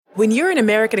When you're an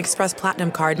American Express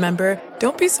Platinum card member,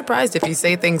 don't be surprised if you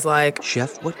say things like,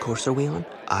 "Chef, what course are we on?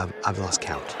 I've lost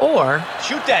count." Or,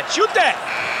 Shoot that!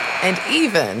 and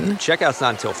even, Checkout's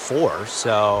not until 4,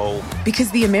 so... because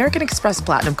the American Express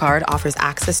Platinum Card offers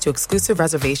access to exclusive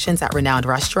reservations at renowned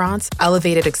restaurants,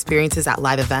 elevated experiences at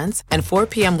live events, and 4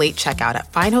 p.m. late checkout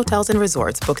at fine hotels and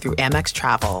resorts booked through Amex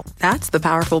Travel. That's the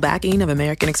powerful backing of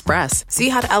American Express. See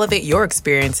how to elevate your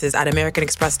experiences at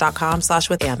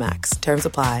americanexpress.com/withAmex. Terms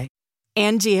apply.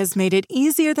 Angie has made it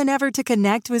easier than ever to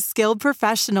connect with skilled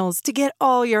professionals to get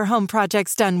all your home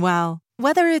projects done well.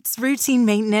 Whether it's routine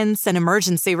maintenance, an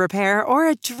emergency repair, or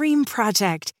a dream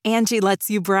project, Angie lets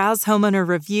you browse homeowner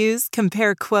reviews,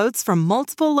 compare quotes from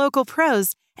multiple local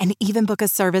pros, and even book a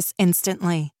service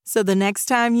instantly. So the next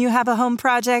time you have a home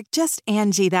project, just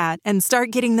Angie that and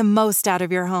start getting the most out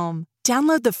of your home.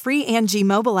 Download the free Angie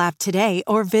mobile app today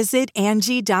or visit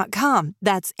Angie.com.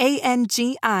 That's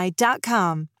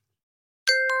ANGI.com.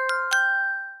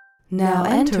 Now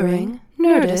entering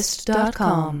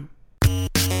Nerdist.com.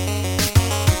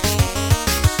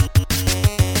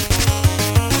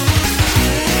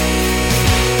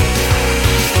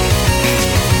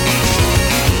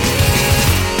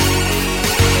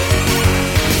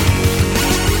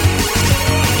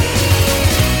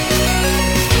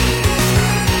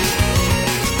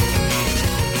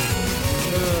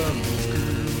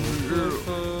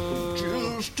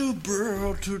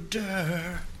 To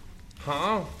die.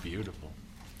 Huh? Beautiful.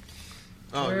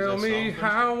 Oh, Tell me,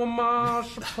 how am I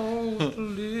supposed to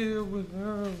live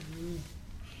without you?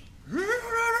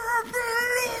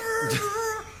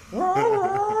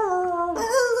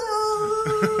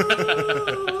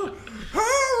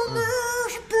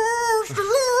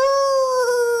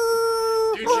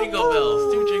 Do jingle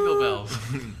bells. Do jingle bells.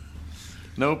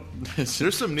 Nope.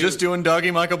 There's some new... Just doing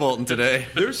Doggy Michael Bolton today.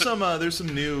 There's some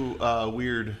new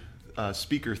weird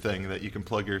speaker thing that you can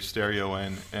plug your stereo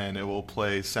in, and it will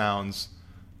play sounds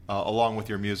along with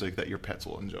your music that your pets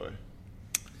will enjoy.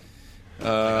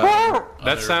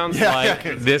 That sounds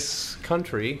like this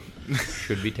country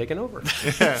should be taken over.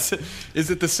 Yeah.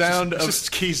 Is it the sound of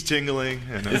just keys jingling?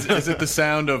 And, is it the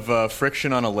sound of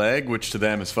friction on a leg, which to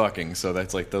them is fucking? So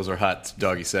that's like those are hot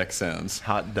doggy sex sounds.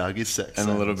 Hot doggy sex. And sounds.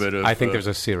 a little bit of. I think there's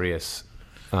a Sirius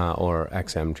or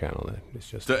XM channel that is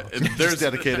just. There's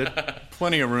dedicated.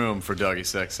 Plenty of room for doggy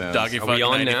sex sounds. Doggy Are we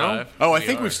on 95. now? Oh, I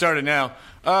think we've started now.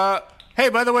 Hey,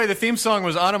 by the way, the theme song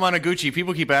was Anamanaguchi.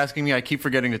 People keep asking me. I keep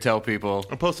forgetting to tell people.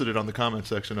 I posted it on comment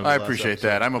section. Of the I last appreciate episode.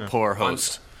 that. I'm a poor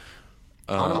host.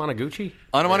 Anamanaguchi?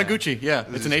 Anamanaguchi, yeah.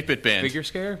 It's an 8-bit band. Figure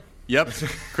Scare? Yep.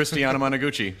 Christy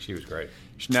Anamanaguchi. She was great.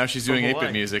 Now she's doing From 8-bit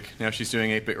Hawaii. music. Now she's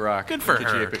doing 8-bit rock. Good for Kitschy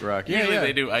her. 8-bit rock. Usually yeah.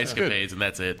 they do ice Good. capades and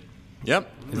that's it. Yep.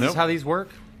 Is this how these work?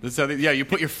 That's how yeah, you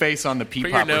put your face on the pea Put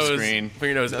your popper nose, screen. put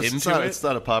your nose It's into not, it. it's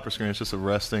not a popper screen. It's just a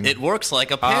resting. It works like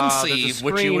a There's a pensieve,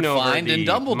 which you would screen over find in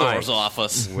the Dumbledore's mic,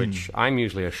 office. Which I'm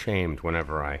usually ashamed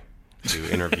whenever I do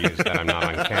interviews that I'm not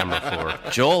on camera for.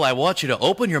 Joel, I want you to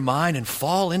open your mind and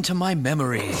fall into my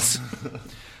memories.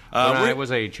 When I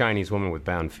was a Chinese woman with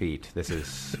bound feet,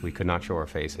 we could not show our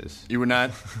faces. You were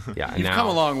not. Yeah, and You've now, come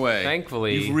a long way.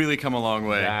 Thankfully, you've really come a long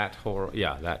way. That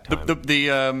time.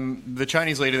 The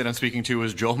Chinese lady that I'm speaking to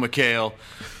is Joel McHale,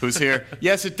 who's here.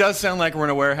 Yes, it does sound like we're in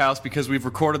a warehouse because we've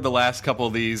recorded the last couple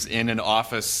of these in an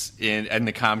office in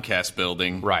the Comcast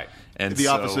building. Right. And the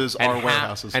offices are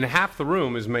warehouses. And half the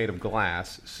room is made of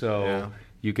glass, so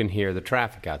you can hear the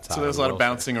traffic outside. So there's a lot of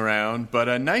bouncing around, but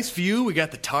a nice view. We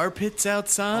got the tar pits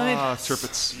outside. Ah,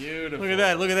 Tirpitz. Beautiful. Look at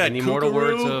that. In the immortal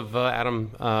words of Adam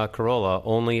Carolla,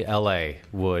 only L.A.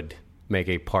 would make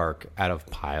a park out of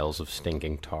piles of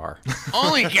stinking tar.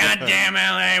 Only goddamn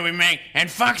L.A. we make, and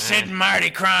fuck Sid and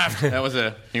Marty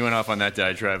Krofft. He went off on that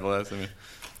diatribe last time.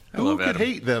 Who could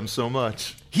hate them so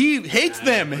much? He hates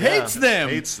them. Hates them.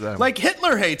 Like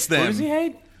Hitler hates them. Who does he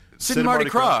hate? Sid and Marty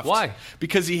Krofft. Why?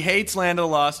 Because he hates Land of the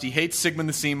Lost. He hates Sigmund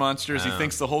the Sea Monsters. He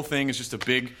thinks the whole thing is just a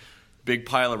big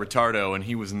pile of retardo, and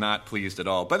he was not pleased at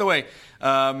all. By the way,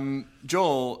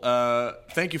 Joel,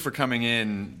 thank you for coming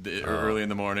in early in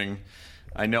the morning.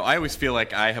 I know I always feel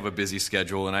like I have a busy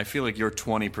schedule, and I feel like you're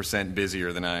 20%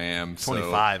 busier than I am.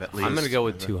 25 at least. I'm going to go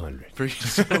with 200.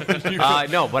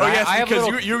 No, but yes, I have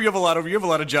because you have a lot of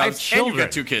jobs, and you've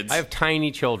got 2 kids. I have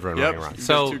tiny children running around. You've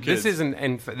So got 2 kids. this isn't,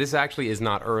 and this actually is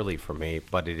not early for me,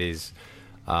 but it is.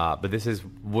 But this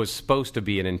was supposed to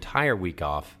be an entire week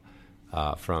off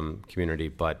from Community,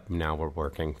 but now we're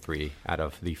working 3 out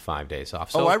of the 5 days off.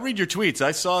 So I read your tweets.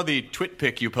 I saw the twit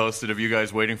pic you posted of you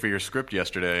guys waiting for your script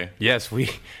yesterday. Yes, we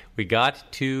got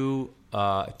to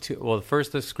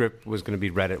first the script was going to be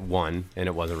read at 1, and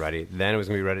it wasn't ready. Then it was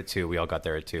going to be read at 2. We all got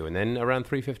there at 2. And then around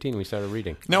 3:15, we started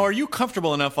reading. Now, are you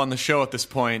comfortable enough on the show at this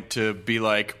point to be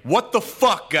like, what the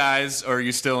fuck, guys? Or are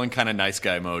you still in kind of nice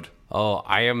guy mode? Oh,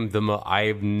 I am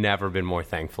I've never been more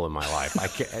thankful in my life.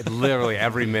 Literally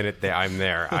every minute that I'm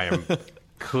there,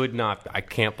 I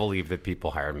can't believe that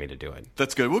people hired me to do it.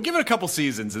 That's good. We'll give it a couple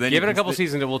seasons, and then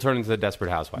seasons, and we'll turn into the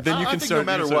Desperate Housewives. Then you can I think no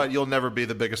matter what, you'll never be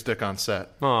the biggest dick on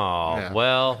set. Oh,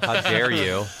 well, how dare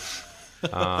you?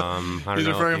 He's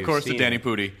referring, of course, to Danny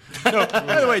Pudi. No,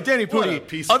 by the way, Danny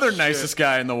Pudi, other nicest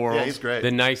guy in the world. Yeah, he's great. The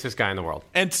nicest guy in the world.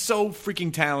 And so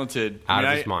freaking talented. Out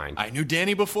of his mind. I knew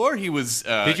Danny before he was...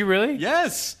 Did you really?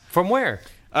 Yes. From where?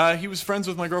 He was friends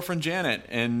with my girlfriend Janet,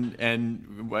 and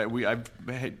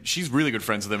she's really good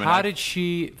friends with him. How did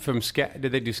she from sketch?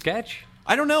 Did they do sketch?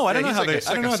 I don't know. I don't know how they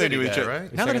do each it.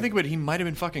 Right? Now that I think about it, he might have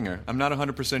been fucking her. I'm not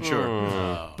 100%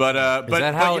 sure. But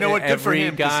how you know what? Good for every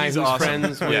him. 'Cause guy he's who's awesome.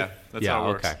 friends with? Yeah, that's how it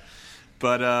works. Okay.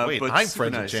 But Wait, but I'm super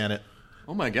friends nice. with Janet.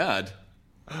 Oh my god.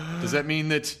 Does that mean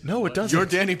that? No, it doesn't. You're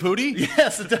Danny Pudi?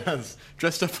 Yes, it does.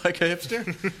 Dressed up like a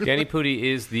hipster? Danny Pudi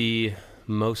is the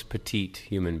most petite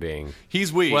human being.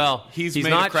 He's weak. Well, he's he's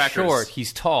made not of crackers. short.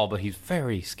 He's tall, but he's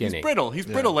very skinny. He's brittle. He's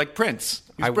brittle like Prince.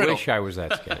 He's I brittle. wish I was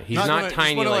that skinny. He's not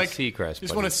tiny like Seacrest.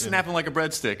 Just want to snap him like a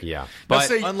breadstick. Yeah, Now but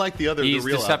say, Unlike the other, he's the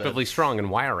real deceptively strong and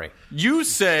wiry. you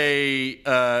say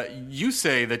that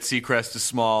Seacrest is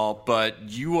small, but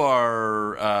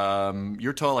you're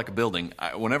tall like a building.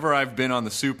 Whenever I've been on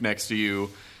the soup next to you,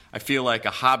 I feel like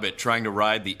a hobbit trying to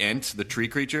ride the Ent, the tree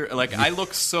creature. Like, I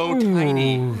look so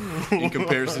tiny in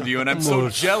comparison to you, and I'm so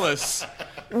jealous.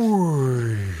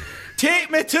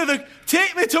 Take me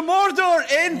to Mordor,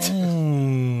 Ent!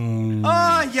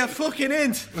 Ah, you fucking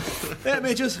Ent! Let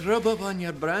me just rub up on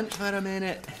your branch for a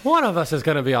minute. One of us is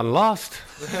going to be on Lost.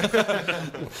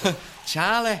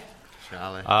 Charlie.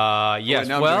 Yes,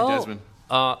 now I'm well, doing Desmond.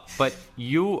 but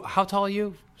you, how tall are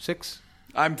you? 6?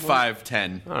 I'm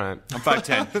 5'10". All right. I'm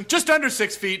 5'10". Just under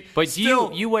 6 feet. But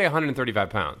still, you weigh 135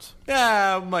 pounds.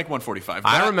 Yeah, I'm like 145.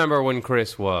 I remember when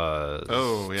Chris was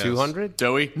 200.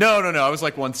 Doughy? No. I was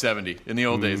like 170. In the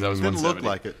old days, I was Didn't 170. look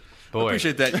like it. I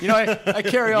appreciate that. You know, I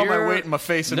carry all my weight in my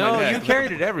face and my neck. No, you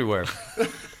carried it everywhere.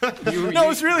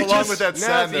 No, it's really Along just... with that Now it's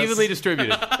sadness. evenly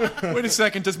distributed. Wait a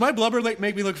second. Does my blubber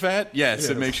make me look fat? Yes,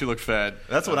 it makes you look fat.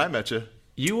 That's when I met you.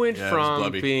 You went Yeah, it was from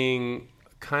blubby. being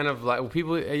kind of like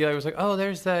people. I was like, oh,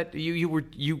 there's that.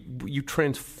 You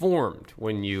transformed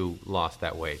when you lost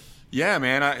that weight. Yeah,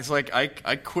 man. It's like I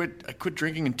quit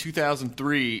drinking in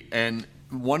 2003, and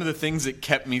one of the things that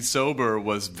kept me sober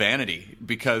was vanity,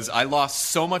 because I lost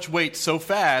so much weight so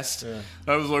fast. Yeah.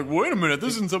 I was like, wait a minute,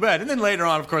 this isn't so bad. And then later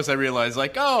on, of course, I realized,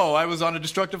 like, oh, I was on a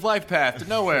destructive life path to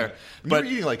nowhere. But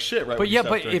you're eating like shit, right? But when you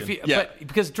stopped drinking. but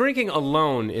because drinking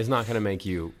alone is not going to make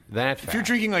you that fat. If you're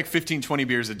drinking like 15, 20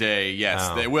 beers a day, yes,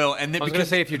 they will. And then, I was going to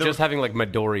say if you're just having like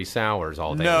Midori sours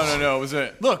all day. No. It was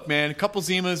look, man, a couple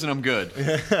Zimas and I'm good.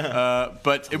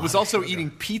 But it was also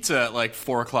eating pizza at like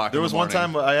 4 o'clock. There was one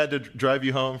time I had to drive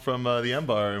you home from the M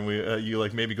Bar, and you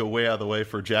like maybe go way out of the way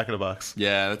for Jack in the Box.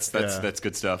 Yeah, that's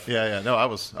good stuff. Yeah. No, I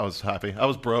was happy. I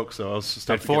was broke, so I was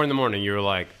just at 4 in the morning. You were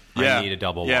like, I need a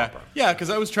double Whopper. Yeah, because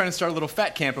I was trying to start a little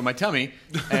fat camp in my tummy,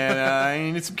 and I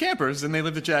needed some campers, and they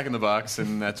lived at Jack in the Box,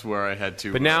 and that's where I had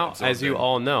to. But now, absorb as you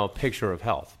all know, picture of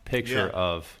health,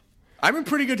 of. I'm in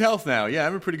pretty good health now. Yeah,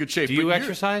 I'm in pretty good shape. Do you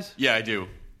exercise? Yeah, I do.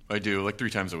 Like 3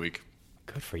 times a week.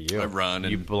 Good for you. I run.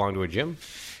 You belong to a gym?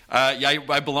 Yeah,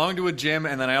 I belong to a gym,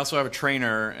 and then I also have a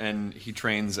trainer, and he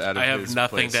trains out of his I have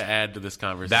nothing place. to add to this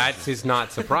conversation. That is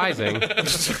not surprising,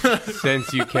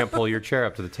 since you can't pull your chair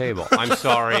up to the table. I'm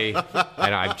sorry,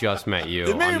 and I've just met you.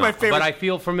 It may be my favorite, but I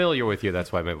feel familiar with you.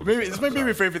 That's why maybe this might be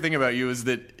my favorite thing about you is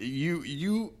that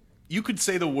you could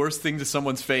say the worst thing to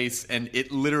someone's face, and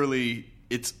it literally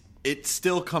it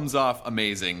still comes off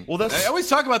amazing. Well, I always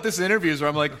talk about this in interviews where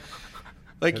I'm like.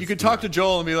 Like, you could talk to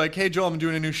Joel and be like, hey, Joel, I'm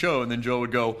doing a new show. And then Joel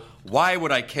would go, why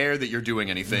would I care that you're doing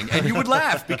anything? And you would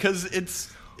laugh because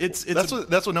it's that's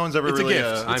what no one's ever really...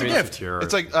 It's a gift. It's a gift.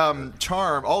 It's like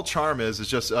charm. All charm is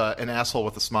just an asshole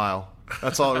with a smile.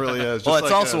 That's all it really is. Well, it's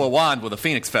like also a wand with a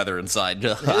phoenix feather inside.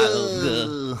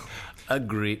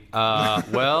 Agreed.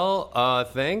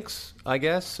 Thanks, I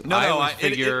guess. I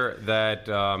figure that,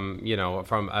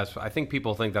 I think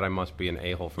people think that I must be an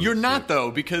a-hole from You're the not, soup.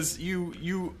 though, because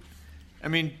you I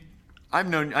mean, I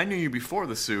knew you before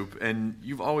the soup, and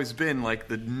you've always been like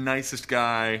the nicest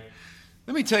guy.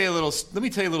 Let me tell you a little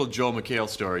Joel McHale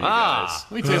story, you guys.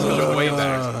 Let me tell you something way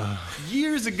back.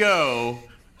 Years ago,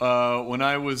 when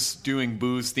I was doing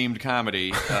booze-themed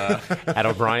comedy at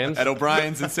O'Brien's? At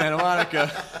O'Brien's in Santa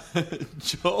Monica,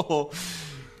 Joel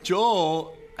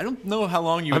Joel, I don't know how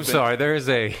long you've I'm been... sorry, there is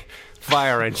a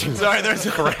fire engine. Sorry, there's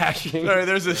crashing. Sorry,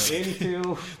 there's a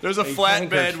flatbed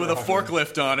tanker with a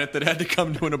forklift on it that had to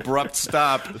come to an abrupt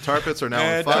stop. The tar pits are now on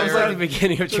And fire. It's like the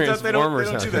beginning of Turns out Transformers.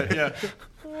 They don't do that, yeah.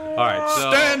 All right,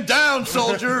 so Stand down,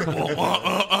 soldier!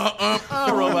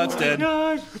 Robot's dead.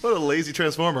 What a lazy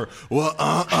transformer.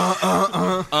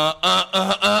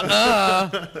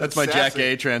 That's my Jack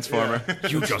A transformer.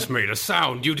 you just made a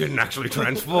sound. You didn't actually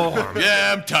transform.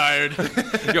 Yeah, I'm tired.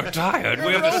 You're tired.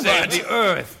 We have to save the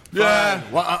Earth. Yeah.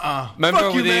 Remember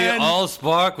Fuck you, with the man.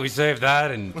 Allspark? We saved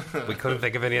that, and we couldn't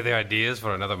think of any other ideas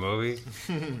for another movie.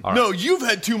 No, you've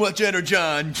had too much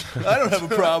energon. I don't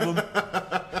have a problem.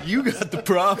 You got the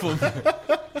problem.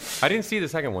 I didn't see the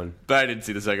second one. But I didn't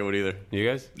see the second one either. You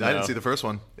guys? I didn't see the first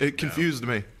one. It confused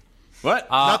me. What?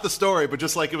 Not the story, but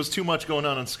just like it was too much going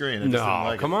on screen. I just didn't No,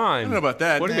 like come it. on. I don't know about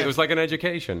that. What do you mean? It was like an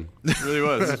education. It really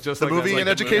was. It's just The like movie like in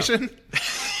education?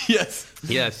 Yes.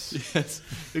 Yes. Yes.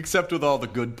 Except with all the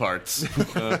good parts.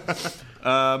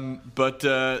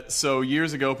 So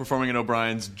years ago, performing at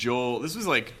O'Brien's, Joel, this was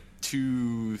like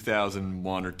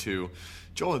 2001 or 2.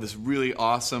 Joel had this really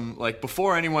awesome, like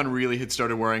before anyone really had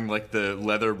started wearing like the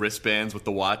leather wristbands with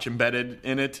the watch embedded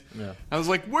in it. Yeah. I was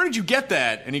like, where did you get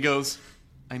that? And he goes,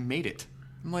 I made it.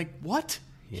 I'm like, what?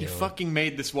 Yeah. He fucking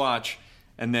made this watch.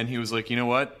 And then he was like, you know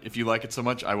what? If you like it so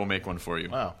much, I will make one for you.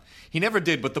 Wow. He never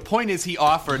did, but the point is he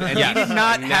offered, and he did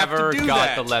not have never to do got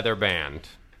that. the leather band.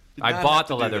 I not bought have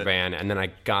to the do leather that. band, and then I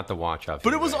got the watch off.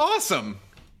 But it eBay. was awesome.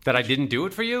 That I didn't do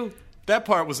it for you? That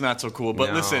part was not so cool. But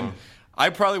No. listen, I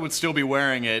probably would still be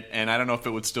wearing it, and I don't know if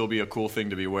it would still be a cool thing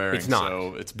to be wearing. It's not.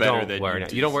 So it's better don't that wear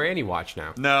it. You don't wear any watch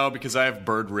now. No, because I have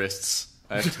bird wrists.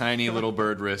 I have tiny little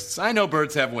bird wrists. I know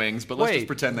birds have wings, but let's just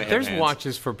pretend they have there's hands.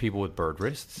 watches for people with bird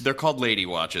wrists. They're called lady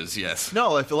watches, yes.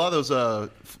 No, like a lot of those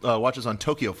watches on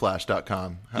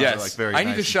TokyoFlash.com. Yes. Like very I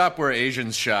need nice. to shop where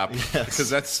Asians shop, because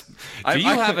that's... Do you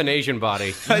have an Asian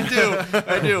body? I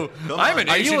do. I'm an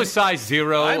Are Asian... you a size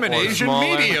 0 I'm an or Asian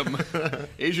smaller? medium.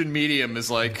 Asian medium is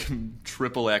like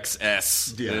triple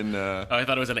XS. Yeah. In, I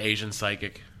thought it was an Asian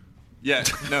psychic. yeah,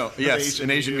 no, yes, an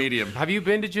Asian medium. Have you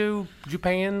been to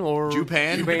Japan or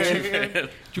Japan?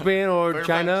 Japan or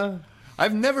China?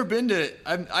 I've never been to.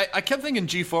 I kept thinking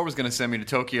G4 was going to send me to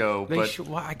Tokyo, They but should-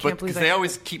 well, I can't but believe because they that-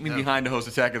 always keep me behind to host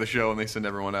Attack of the Show, and they send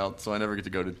everyone out, so I never get to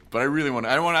go to. But I really want.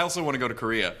 I also want to go to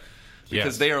Korea.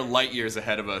 Because Yes. they are light years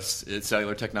ahead of us in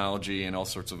cellular technology and all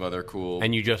sorts of other cool.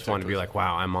 And you just want to be like,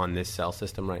 wow, I'm on this cell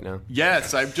system right now?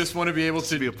 Yes, I just want to be able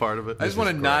to be a part of it. I just want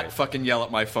to not fucking yell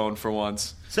at my phone for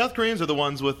once. South Koreans are the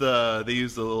ones with they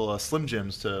use the little Slim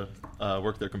Jims to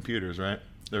work their computers, right?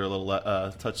 They're a little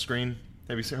touch screen.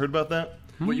 Have you heard about that?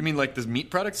 What, you mean like the meat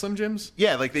product Slim Jims?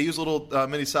 Yeah, like they use little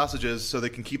mini sausages so they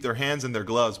can keep their hands in their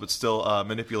gloves but still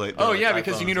manipulate their Oh yeah,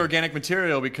 because you iPhones need and- organic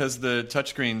material because the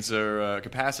touchscreens are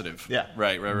capacitive. Yeah.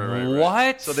 Right.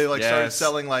 What? So they started Yes.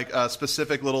 selling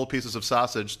specific little pieces of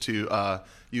sausage to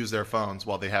use their phones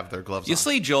while they have their gloves You on.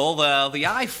 see, Joel, the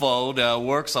iPhone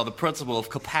works on the principle of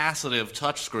capacitive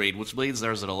touchscreen, which means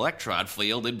there's an electron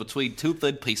field in between two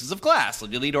thin pieces of glass,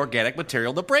 and you need organic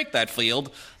material to break that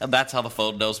field, and that's how the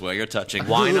phone knows where you're touching.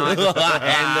 Why not?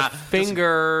 And the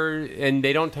finger, and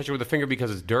they don't touch it with the finger because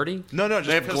it's dirty? No, just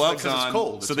They have because, gloves because on, it's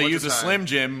cold. so It's they use a wintertime. Slim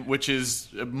Jim, which is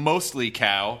mostly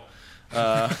cow.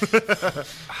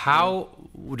 How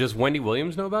does Wendy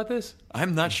Williams know about this?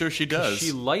 I'm not sure she does.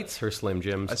 She lights her Slim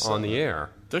Jims on the air.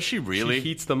 Does she really? She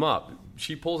heats them up.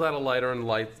 She pulls out a lighter and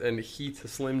lights and heats a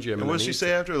Slim Jim. And what does then she eats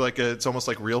say it. after? Like it's almost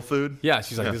like real food. Yeah,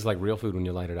 she's like, this is like real food when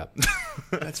you light it up.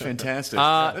 That's fantastic.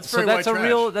 That's so very that's white a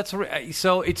trash. real.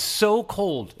 So it's so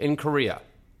cold in Korea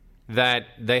that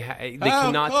they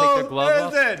cannot take their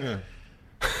glove off.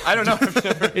 I don't know.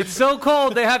 It's so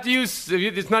cold they have to use.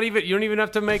 It's not even. You don't even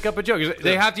have to make up a joke.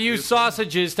 They have to use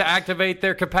sausages to activate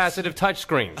their capacitive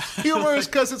touchscreens. Humor is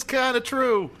because it's kind of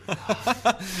true.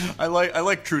 I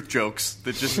like truth jokes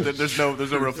that just that there's no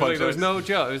real punch. There's no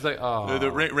joke. It was like, oh,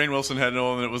 Rainn Wilson had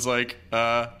one and it was like,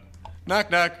 knock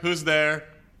knock, who's there?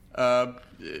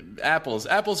 Apples.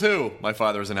 Apples who? My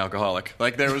father is an alcoholic.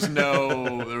 Like there was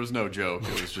no joke.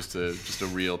 It was just a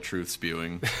real truth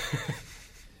spewing.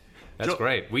 That's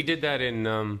great. We did that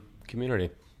in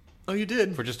Community. Oh, you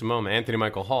did? For just a moment. Anthony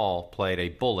Michael Hall played a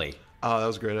bully. Oh, that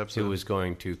was a great episode. Who was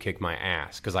going to kick my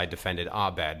ass because I defended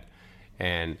Abed.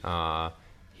 And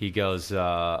he goes,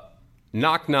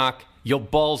 knock, knock,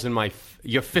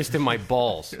 your fist in my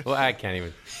balls. Well, I can't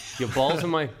even. Your balls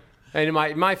in my... And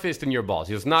my fist in your balls.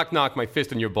 He goes, knock, knock, my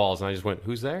fist in your balls. And I just went,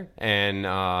 who's there?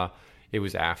 And it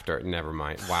was after. Never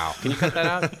mind. Wow. Can you cut that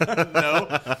out?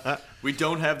 No. We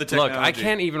don't have the technology. Look, I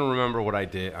can't even remember what I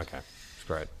did. Okay.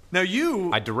 Screw it. Now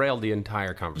I derailed the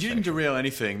entire conversation. You didn't derail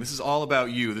anything. This is all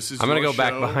about you. This is. I'm going to your go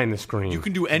back show. behind the screen. You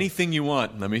can do anything you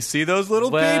want. Let me see those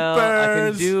little well, peepers.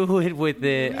 I can do it with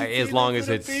it as long as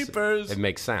peepers. it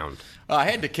makes sound. I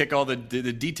had to kick all the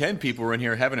D10 people were in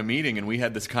here having a meeting, and we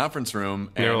had this conference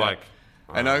room. And they were like,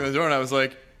 I knocked on the door, and I was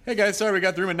like, hey guys, sorry, we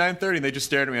got the room at 9:30, and they just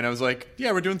stared at me, and I was like,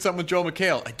 yeah, we're doing something with Joel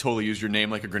McHale. I totally used your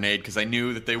name like a grenade because I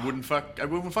knew that they wouldn't fuck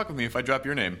with me if I dropped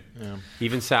your name. Yeah.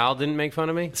 Even Sal didn't make fun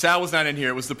of me? Sal was not in here.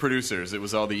 It was the producers. It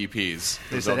was all the EPs.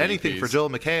 They said anything for Joel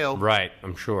McHale. Right,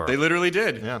 I'm sure. They literally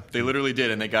did. Yeah. They literally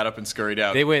did, and they got up and scurried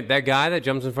out. They went, that guy that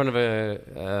jumps in front of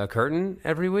a curtain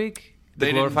every week?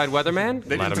 The glorified weatherman?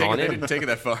 They didn't take it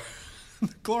that far.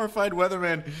 Glorified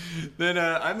weatherman. Then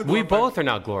I'm the. We both are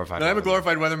now glorified. I'm a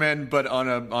glorified weatherman, but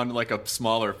on like a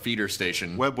smaller feeder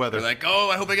station. Web weather. They're like, oh,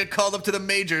 I hope I get called up to the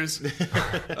majors.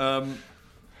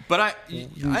 But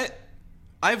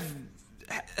I've.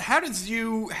 How does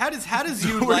you like? How does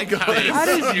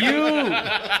you?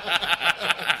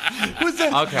 Was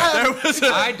that, okay.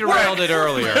 I derailed it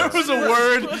earlier.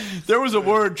 There was a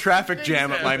word traffic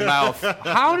jam at my mouth.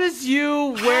 How does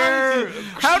you wear?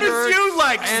 How does you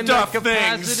like and stuff a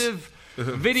capacitive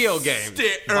video game?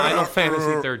 Final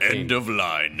Fantasy 13. End of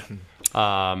line.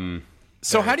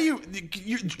 So how do you?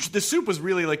 The soup was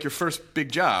really like your first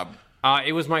big job.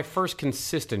 It was my first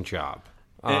consistent job.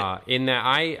 In that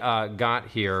I got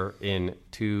here in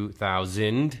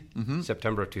 2000,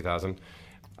 September of 2000.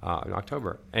 In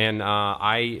October, and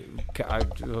I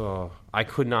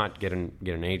could not get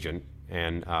an agent,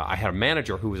 and I had a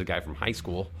manager who was a guy from high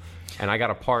school, and I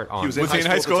got a part on. Was he in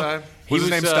high school? Was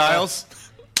his name Styles?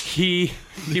 He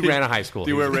ran a high school. Do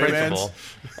you he was wear a Ray-Bans? principal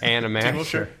and a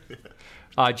manager.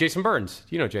 Jason Burns.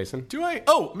 Do you know Jason? Do I?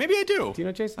 Oh, maybe I do. Do you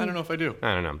know Jason? I don't know if I do.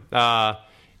 I don't know.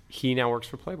 He now works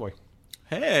for Playboy.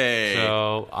 Hey.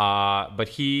 So, but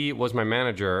he was my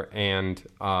manager, and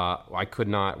I could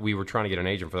not. We were trying to get an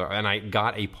agent for that, and I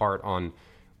got a part on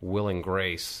Will and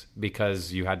Grace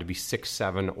because you had to be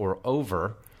 6'7" or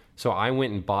over. So I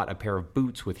went and bought a pair of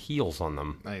boots with heels on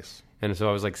them. Nice. And so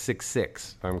I was like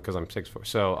 6'6" because I'm 6'4".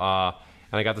 So, and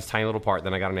I got this tiny little part.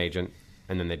 Then I got an agent,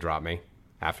 and then they dropped me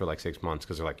after like 6 months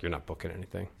because they're like, "You're not booking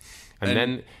anything." And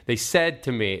then they said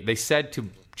to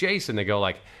Jason, they go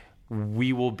like,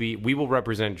 we will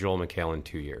represent Joel McHale in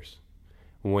 2 years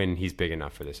when he's big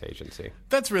enough for this agency.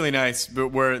 That's really nice,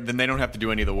 but then they don't have to do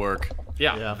any of the work.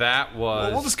 Yeah. That was.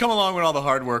 Well, we'll just come along when all the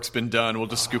hard work's been done. We'll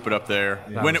just scoop it up there.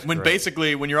 Yeah. When Great.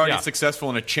 you're already successful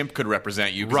and a chimp could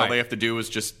represent you, because all they have to do is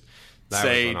just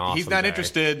say he's not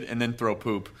interested and then throw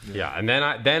poop. Yeah, and then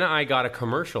I got a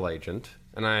commercial agent,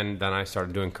 and then I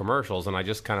started doing commercials, and I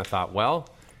just kind of thought, well,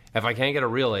 if I can't get a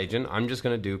real agent, I'm just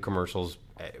going to do commercials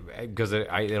because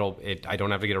I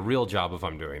don't have to get a real job if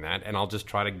I'm doing that, and I'll just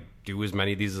try to do as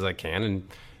many of these as I can. And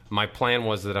my plan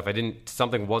was that if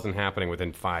something wasn't happening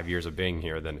within 5 years of being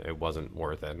here, then it wasn't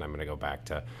worth it, and I'm going to go back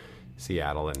to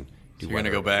Seattle and do You're going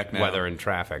to go back now? weather and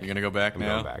traffic. You're going to go back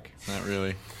now? I'm going back. Not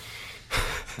really.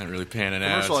 Not really panning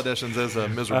out. Commercial auditions is a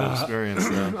miserable experience.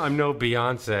 I'm no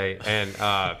Beyonce, and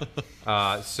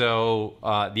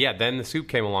then the soup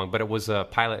came along, but it was a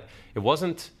pilot. It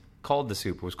wasn't called the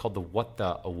soup. It was called the What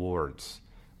the Awards,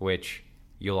 which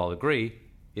you'll all agree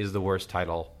is the worst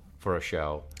title for a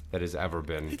show that has ever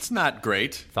been. It's not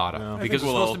great. Thought of because it's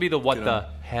supposed to be the What the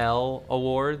Hell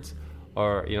Awards,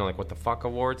 or like What the Fuck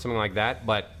Awards, something like that.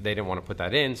 But they didn't want to put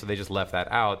that in, so they just left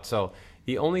that out. So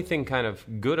the only thing kind of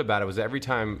good about it was every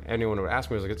time anyone would ask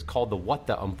me, it was like, it's called the What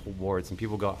the Awards, and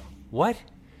people go, what?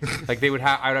 Like I would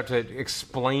have to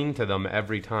explain to them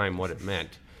every time what it meant.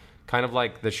 Kind of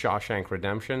like the Shawshank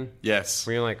Redemption. Yes.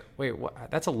 Where you're like, wait, what?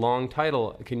 That's a long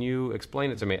title. Can you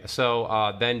explain it to me?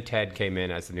 So then Ted came in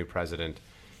as the new president,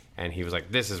 and he was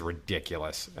like, this is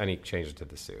ridiculous. And he changed it to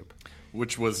the soup.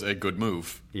 Which was a good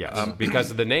move. Yes,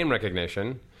 because of the name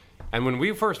recognition. And when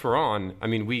we first were on, I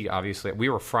mean, we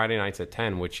were Friday nights at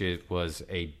 10, which was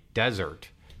a desert.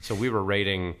 So we were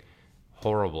rating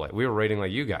horribly. We were rating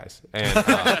like you guys. And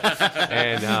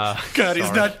God,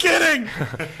 he's not kidding.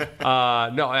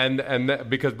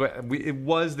 It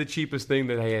was the cheapest thing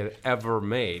that they had ever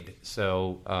made.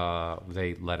 So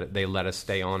they let us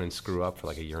stay on and screw up for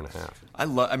like a year and a half.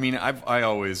 I'm not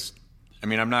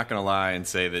going to lie and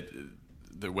say that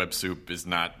the Web Soup is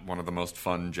not one of the most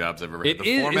fun jobs I've ever had.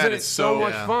 The format is so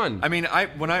much fun. I mean,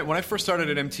 when I first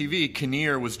started at MTV,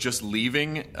 Kinnear was just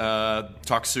leaving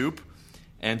Talk Soup,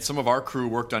 and some of our crew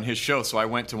worked on his show. So I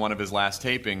went to one of his last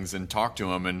tapings and talked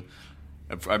to him, and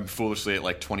I'm foolishly at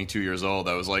like 22 years old.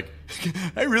 I was like,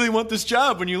 I really want this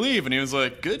job when you leave. And he was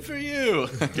like, good for you.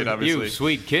 You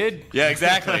sweet kid. Yeah,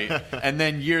 exactly. And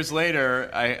then years later,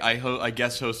 I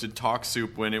guest hosted Talk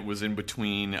Soup when it was in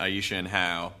between Aisha and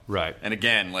Hal. Right. And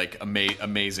again, like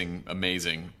amazing.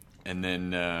 And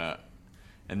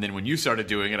then when you started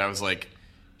doing it, I was like,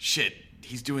 shit,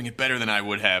 he's doing it better than I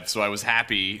would have. So I was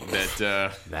happy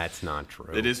that that's not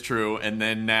true. It is true. And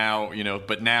then now,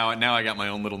 but now I got my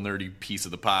own little nerdy piece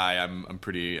of the pie. I'm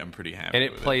pretty happy. And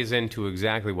it plays into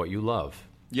exactly what you love.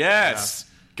 Yes,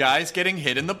 guys getting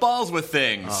hit in the balls with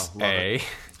things. And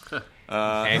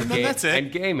that's it.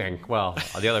 And gaming. Well,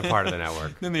 the other part of the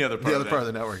network. Then the other part of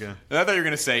the network. Yeah. I thought you were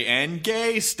going to say and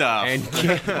gay stuff.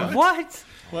 And what?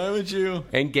 Why would you?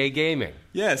 And gay gaming.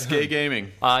 Yes, gay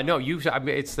gaming. No, I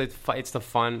mean, it's the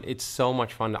fun. It's so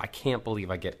much fun. I can't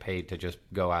believe I get paid to just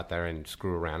go out there and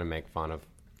screw around and make fun of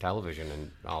television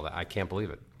and all that. I can't believe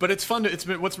it. But it's fun.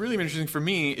 What's really interesting for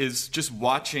me is just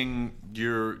watching the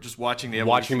evolution.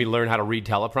 Watching me learn how to read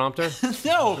teleprompter.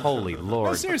 No, holy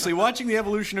Lord. No, seriously, watching the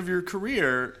evolution of your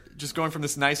career. Just going from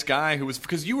this nice guy who was,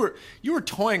 because you were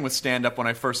toying with stand up when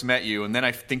I first met you, and then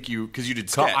I think because you did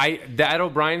sketch. That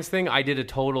O'Brien's thing, I did a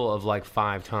total of like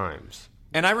 5 times.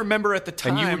 And I remember at the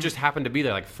time, and you just happened to be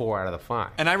there like 4 out of the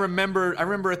 5. And I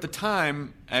remember at the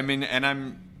time. I mean,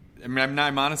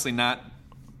 I'm honestly not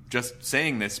just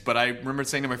saying this, but I remember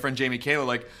saying to my friend Jamie Kayla,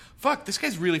 like, "Fuck, this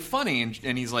guy's really funny,"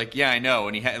 and he's like, "Yeah, I know,"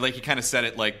 and he kind of said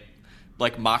it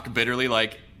like mock bitterly,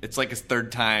 like. It's like his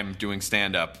 3rd time doing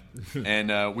stand-up,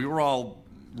 and we were all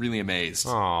really amazed.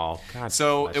 Oh, God.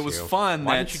 So it was fun.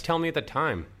 Why didn't you tell me at the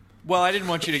time? Well, I didn't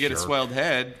want you to get a swelled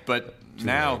head, but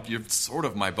now you're sort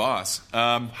of my boss.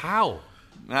 How?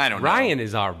 I don't know. Ryan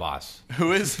is our boss.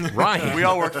 Who is? Ryan. We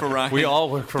all work for Ryan. We all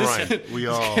work for Ryan. We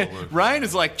all work for Ryan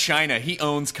is like China. He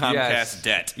owns Comcast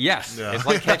debt. Yes. Yeah. It's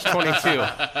like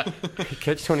Catch-22.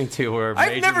 Catch-22 where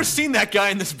I've never seen that guy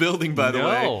in this building, by the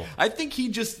way. I think he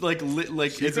just like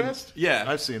yeah.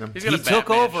 I've seen him. He took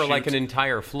over like an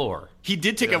entire floor. He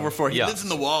did take over for. He lives in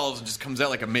the walls and just comes out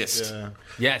like a mist. Yeah.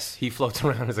 Yes, he floats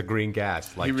around as a green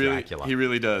gas like Dracula. He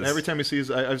really does. Every time he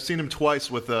sees, I've seen him twice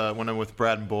with when I'm with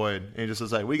Brad and Boyd, and he just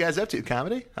says like, "What you guys up to?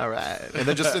 Comedy? All right." And then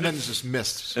it's just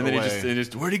missed. And then he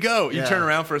just where'd he go? You turn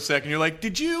around for a second, you're like,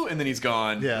 "Did you?" And then he's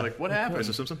gone. Yeah. You're like, what happened?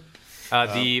 Mr. Simpson.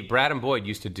 The Brad and Boyd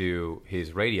used to do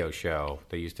his radio show.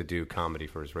 They used to do comedy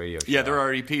for his radio show. Yeah, there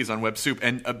are EPs on Web Soup,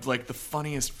 and like the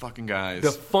funniest fucking guys.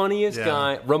 The funniest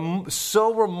guy,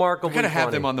 so remarkably. We gotta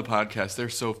have them on the podcast. They're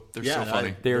so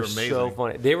funny. They're amazing. So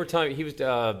funny. They were telling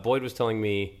Boyd was telling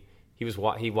me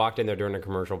he walked in there during a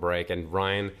commercial break, and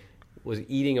Ryan was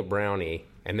eating a brownie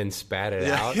and then spat it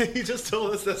out. He just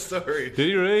told us that story. Did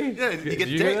he really? Yeah, you get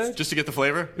dates. Just to get the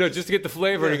flavor? No, just to get the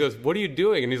flavor. And he goes, "What are you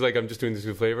doing?" And he's like, "I'm just doing this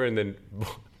with flavor." And then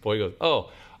Boyd goes,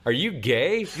 "Oh, are you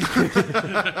gay?"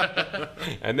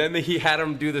 And then he had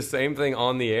him do the same thing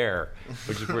on the air,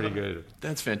 which is pretty good.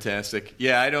 That's fantastic.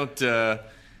 Yeah, I don't...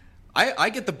 I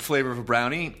get the flavor of a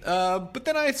brownie, but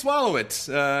then I swallow it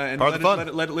and let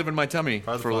it live in my tummy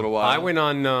for a little while. I went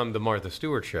on the Martha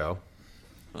Stewart show.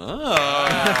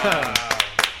 Oh.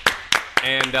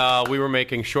 And we were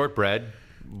making shortbread.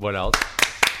 What else?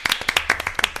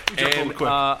 And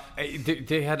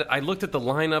they had. I looked at the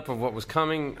lineup of what was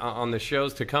coming on the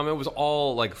shows to come. It was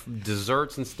all like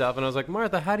desserts and stuff. And I was like,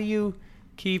 Martha, how do you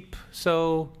keep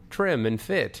so trim and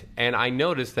fit? And I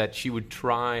noticed that she would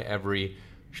try every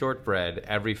shortbread,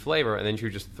 every flavor, and then she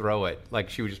would just throw it.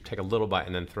 Like she would just take a little bite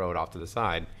and then throw it off to the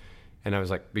side. And I was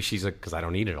like, she's like, because I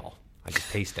don't eat it all. I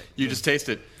just taste it. You just taste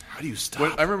it. How do you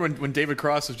stop? I remember when David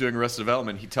Cross was doing Arrested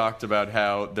Development, he talked about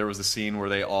how there was a scene where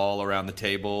they all around the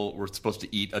table were supposed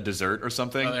to eat a dessert or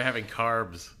something. Oh, they're having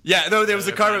carbs. Yeah, no, there was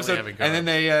a carb episode, and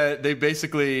then they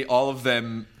basically all of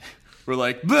them were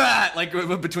like, bah! Like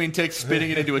between takes,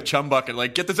 spitting it into a chum bucket,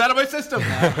 like get this out of my system.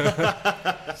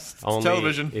 It's only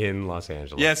television in Los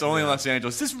Angeles. Yes, only in Los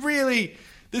Angeles.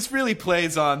 This really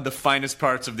plays on the finest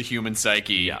parts of the human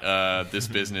psyche. Yeah. This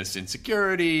business,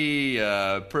 insecurity,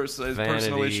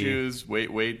 personal issues,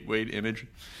 weight, image.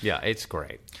 Yeah, it's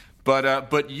great.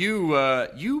 But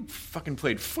you fucking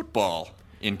played football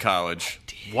in college.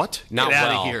 What? Not Get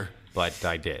well, out of here. But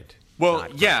I did. Well,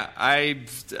 yeah,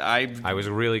 I was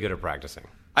really good at practicing.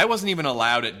 I wasn't even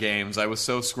allowed at games. I was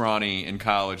so scrawny in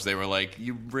college. They were like,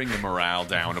 "You bring the morale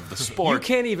down of the sport. You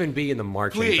can't even be in the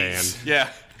marching band." Yeah.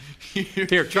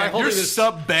 Here, try holding this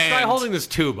sub-band. Try holding this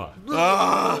tuba.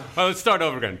 Let's start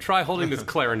over again. Try holding this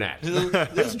clarinet.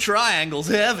 This triangle's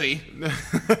heavy.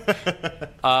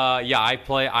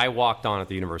 I walked on at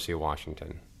the University of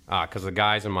Washington because the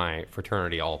guys in my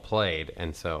fraternity all played,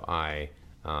 and so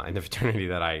in the fraternity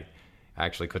that I I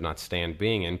actually could not stand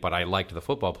being in, but I liked the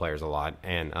football players a lot.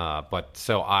 And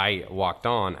so I walked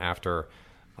on after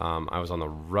I was on the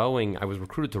rowing. I was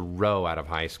recruited to row out of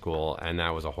high school, and that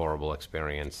was a horrible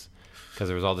experience because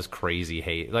there was all this crazy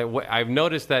hate. I've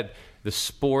noticed that the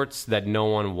sports that no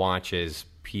one watches,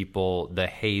 the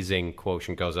hazing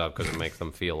quotient goes up because it makes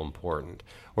them feel important.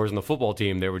 Whereas in the football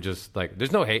team, they were just like,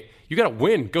 "There's no hate. You got to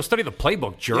win. Go study the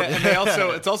playbook, jerk." Yeah,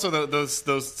 and it's also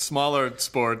those smaller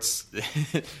sports.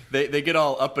 they get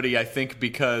all uppity, I think,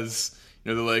 because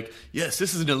they're like, "Yes,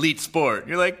 this is an elite sport."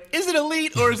 You're like, "Is it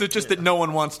elite, or is it just that no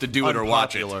one wants to do it or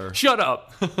watch it?" Shut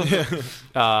up.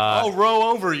 I'll row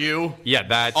over you. Yeah,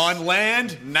 that's on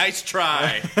land. Nice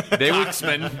try. They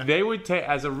would take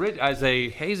as a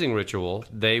hazing ritual.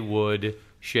 They would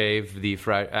shave the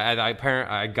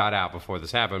I got out before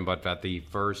this happened, but at the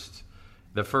first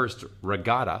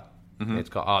regatta, it's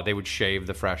called. They would shave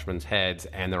the freshmen''s heads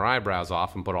and their eyebrows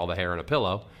off and put all the hair in a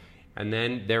pillow. And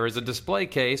then there is a display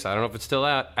case. I don't know if it's still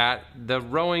out at the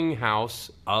rowing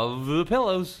house of the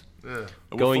pillows,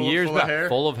 going years back,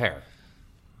 full of hair.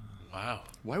 Wow.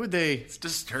 Why would they? It's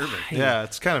disturbing. Yeah,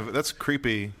 that's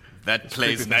creepy. That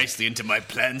plays nicely into my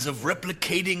plans of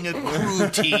replicating a crew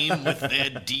team with their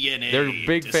DNA. They're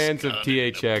big fans of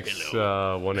THX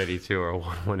 182 or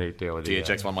 1182.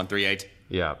 THX 1138.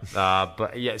 Yeah,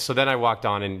 but yeah. So then I walked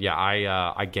on, and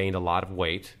I gained a lot of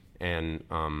weight, and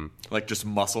like just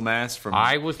muscle mass from.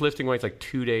 I was lifting weights like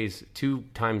 2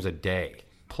 times a day,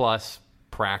 plus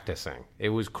practicing. It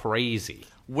was crazy.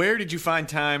 Where did you find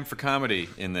time for comedy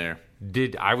in there?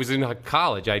 I was in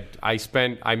college.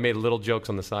 I made little jokes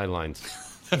on the sidelines.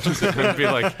 I'd be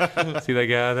like, see that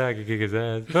guy there? I can kick his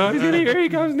ass. Oh, he's in here. He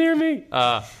comes near me.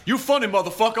 You funny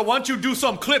motherfucker. Why don't you do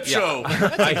some clip show?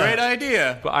 That's a great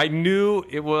idea. But I knew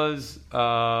it was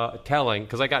telling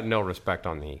because I got no respect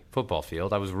on the football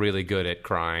field. I was really good at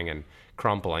crying and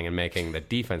crumpling and making the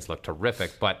defense look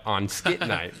terrific. But on skit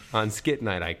night,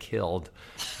 I killed.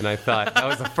 And I thought that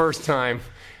was the first time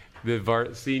the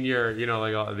senior,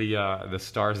 the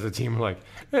stars of the team were like,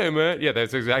 "Hey, man." Yeah,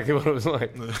 that's exactly what it was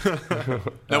like.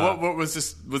 Now, what was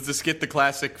this? Was the skit the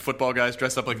classic football guys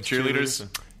dressed up like cheerleaders?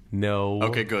 No.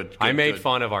 Okay, good. I made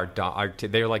fun of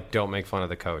they were like, "Don't make fun of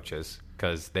the coaches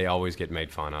because they always get made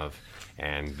fun of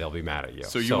and they'll be mad at you."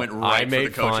 So you went right for the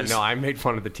coaches? I made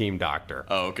fun of the team doctor.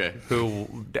 Oh, okay.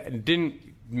 Who didn't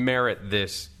merit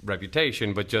this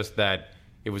reputation, but just that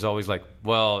it was always like,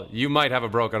 well, you might have a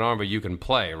broken arm, but you can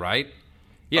play, right?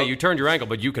 Yeah, you turned your ankle,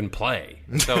 but you can play.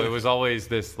 So it was always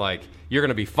this, like, you're going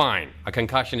to be fine. A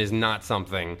concussion is not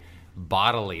something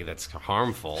bodily that's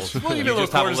harmful. Well, you get a little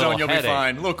cortisone, you'll be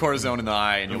fine. A little cortisone in the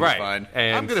eye, and you'll be fine.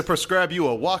 And I'm going to prescribe you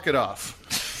a walk it off.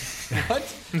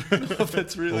 What? I don't know if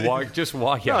that's really... Just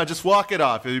walk it off. No, just walk it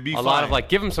off. It'd be fine. A lot of,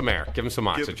 give him some air. Give him some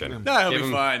oxygen. No, he'll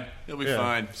be fine. He'll be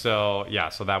fine. So,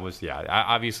 so that was,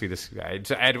 obviously this guy.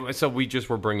 So we just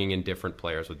were bringing in different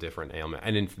players with different ailments.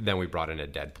 And then we brought in a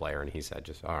dead player, and he said,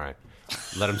 just, all right,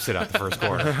 let him sit out the first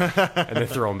quarter. And then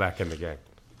throw him back in the game.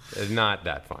 It's not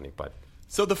that funny, but...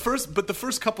 So the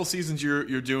first couple seasons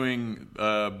you're doing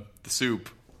the Soup.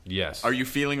 Yes. Are you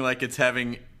feeling like it's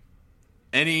having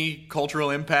any cultural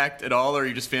impact at all, or are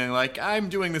you just feeling like I'm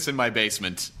doing this in my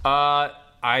basement?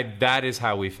 That is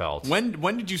how we felt.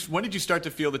 When did you start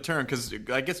to feel the turn? Because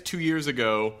I guess 2 years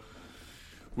ago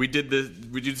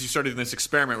you started this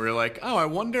experiment where you're like, oh, I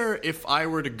wonder if I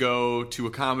were to go to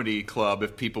a comedy club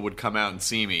if people would come out and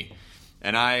see me.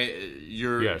 And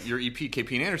your EP,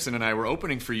 KP and Anderson, and I were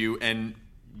opening for you, and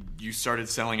you started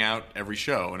selling out every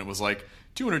show, and it was like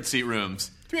 200-seat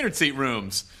rooms, 300-seat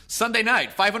rooms, Sunday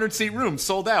night, 500-seat rooms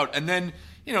sold out, and then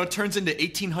it turns into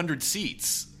 1,800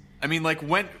 seats. I mean,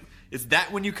 when is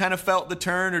that when you kind of felt the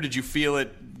turn, or did you feel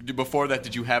it before that?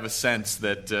 Did you have a sense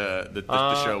that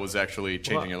the show was actually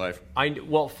changing your life?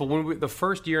 For the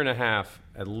first year and a half,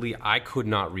 at least, I could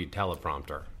not read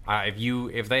teleprompter.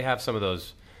 If they have some of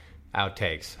those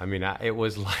outtakes, I mean, it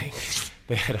was like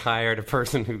they had hired a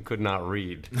person who could not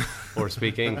read or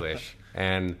speak English,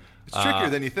 and it's trickier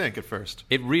than you think at first.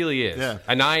 It really is. Yeah.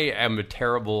 And I am a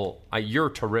terrible. You're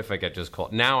terrific at just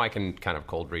cold. Now I can kind of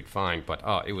cold read fine, but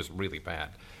it was really bad.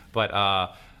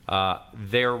 But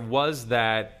there was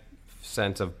that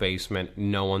sense of basement.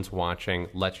 No one's watching.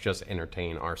 Let's just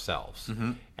entertain ourselves,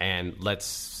 and let's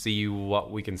see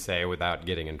what we can say without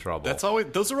getting in trouble.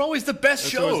 Those are always the best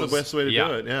shows. That's always the best way to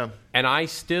do it. Yeah. And I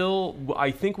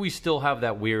think we still have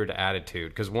that weird attitude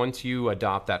because once you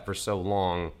adopt that for so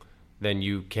long, then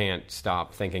you can't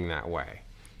stop thinking that way.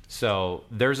 So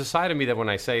there's a side of me that when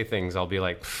I say things, I'll be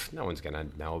like, no one's going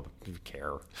to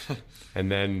care.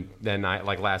 And then I,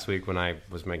 like last week when I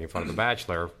was making fun of The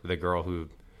Bachelor, the girl who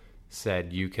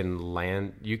said you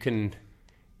can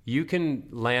you can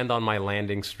land on my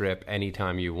landing strip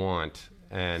anytime you want.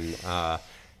 And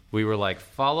we were like,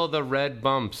 follow the red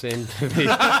bumps into the...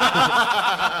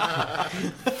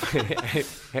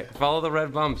 follow the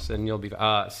red bumps and you'll be...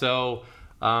 yeah,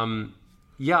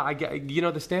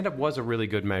 the stand-up was a really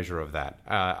good measure of that.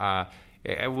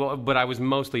 But I was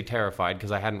mostly terrified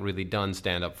because I hadn't really done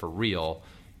stand-up for real.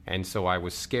 And so I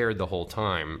was scared the whole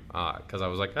time because I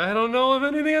was like, I don't know if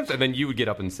anything else. And then you would get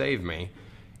up and save me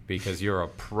because you're a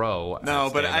pro.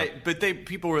 No,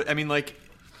 people were, I mean, like,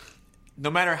 no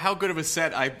matter how good of a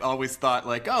set, I always thought,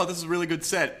 like, oh, this is a really good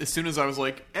set. As soon as I was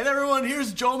like, and everyone,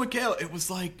 here's Joel McHale, it was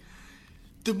like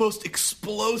the most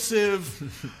explosive.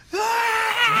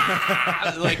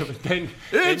 Like,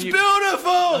 it's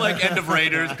beautiful! Like, end of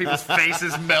Raiders, people's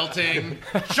faces melting.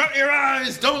 Shut your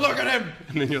eyes! Don't look at him!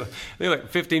 And then they're like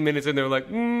 15 minutes in, they're like,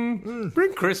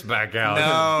 bring Chris back out.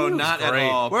 No, not at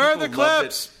all. Where are the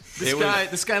clips?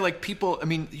 This guy, like, people, I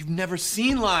mean, you've never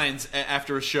seen lines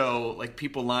after a show, like,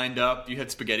 people lined up. You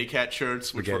had Spaghetti Cat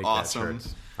shirts, which were awesome.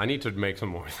 I need to make some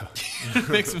more of those.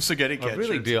 Make some Spaghetti Cat shirts. I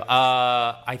really do.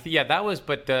 That was,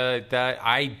 but that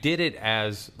I did it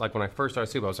as, like, when I first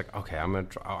started Soup, I was like, okay,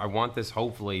 I want this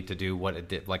hopefully to do what it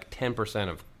did, like 10%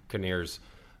 of Kinnear's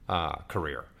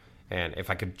career. And if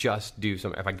I could just if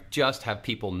I could just have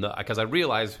people know, because I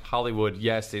realize Hollywood,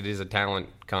 yes, it is a talent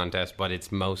contest, but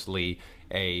it's mostly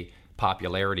a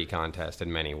popularity contest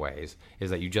in many ways,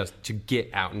 is that you just, to get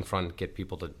out in front, get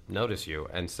people to notice you.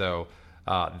 And so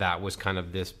that was kind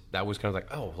of like,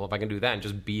 oh, well, if I can do that and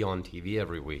just be on TV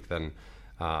every week, then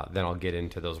I'll get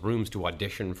into those rooms to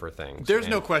audition for things. There's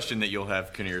no question that you'll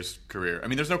have Kinnear's career. I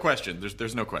mean, there's no question.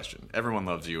 There's no question. Everyone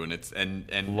loves you, and it's and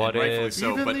rightfully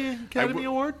so. Even but the Academy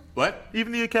Award? What?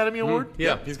 Even the Academy Award?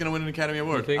 Yeah, he's going to win an Academy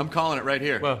Award. I'm calling it right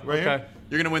here. Well, right here.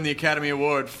 You're going to win the Academy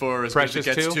Award for As Precious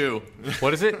Good As It Gets 2.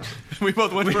 What is it? We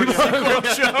both went for a sequel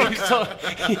show.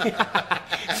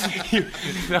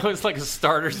 That was like a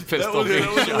starter's pistol.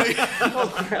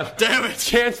 Damn it!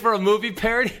 Chance for a movie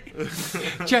parody.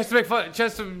 Chance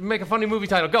to make a funny movie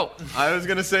title. Go. I was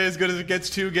going to say As Good As It Gets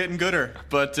 2, Getting Gooder,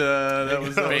 but that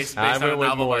was based on a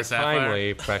novel by Sapphire.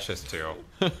 Timely, Precious 2.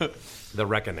 The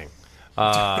Reckoning.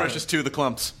 Precious 2, The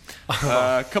Clumps.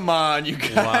 Come on, you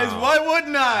guys. Wow. Why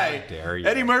wouldn't I? How dare you?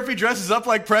 Eddie Murphy dresses up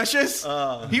like Precious?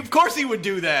 Of course he would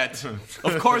do that.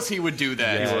 Of course he would do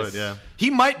that. Yes. He would, yeah. He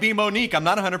might be Monique. I'm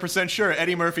not 100% sure.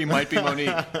 Eddie Murphy might be Monique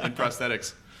in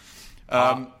prosthetics.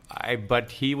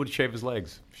 But he would shave his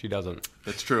legs. She doesn't.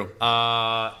 That's true. But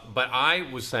I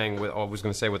was going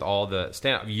to say with all the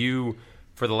stand-up, you,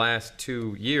 for the last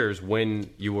 2 years, when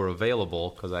you were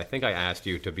available, because I think I asked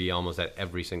you to be almost at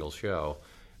every single show,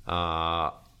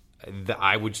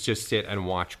 I would just sit and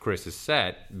watch Chris's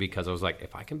set because I was like,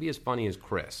 if I can be as funny as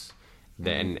Chris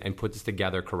and put this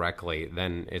together correctly,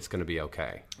 then it's going to be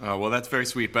okay. Well, that's very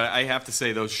sweet. But I have to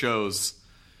say those shows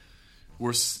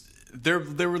were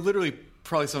they were literally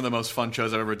probably some of the most fun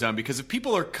shows I've ever done, because if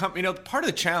people are part of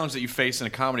the challenge that you face in a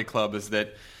comedy club is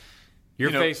that you're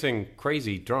facing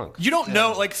crazy drunk. You don't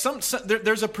know, like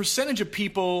there's a percentage of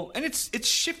people, and it's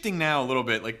shifting now a little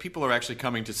bit. Like people are actually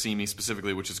coming to see me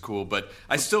specifically, which is cool. But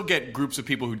I still get groups of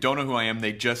people who don't know who I am.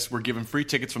 They just were given free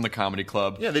tickets from the comedy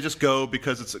club. Yeah, they just go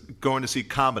because it's going to see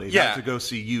comedy, not to go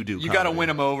see you do. You got to win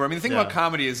them over. I mean, the thing about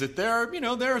comedy is that there are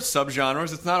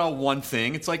subgenres. It's not all one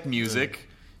thing. It's like music. Yeah.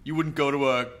 You wouldn't go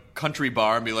to a country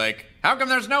bar and be like, how come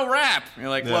there's no rap? And you're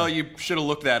like, well, you should have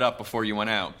looked that up before you went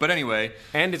out. But anyway.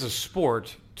 And it's a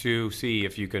sport to see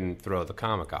if you can throw the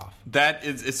comic off. That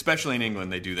is, especially in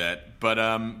England, they do that.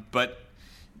 But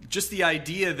just the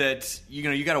idea that,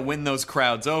 you got to win those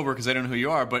crowds over because they don't know who you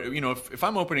are. But, if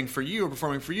I'm opening for you or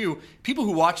performing for you, people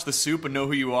who watch The Soup and know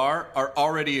who you are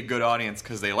already a good audience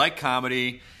because they like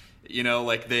comedy.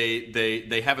 Like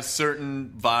they have a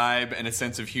certain vibe and a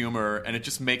sense of humor, and it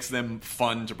just makes them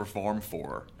fun to perform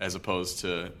for, as opposed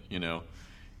to,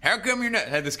 how come you're not...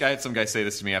 had some guy say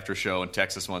this to me after a show in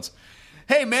Texas once.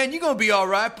 Hey, man, you're going to be all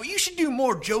right, but you should do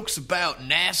more jokes about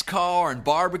NASCAR and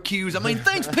barbecues. I mean,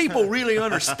 things people really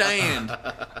understand.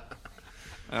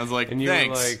 I was like, and you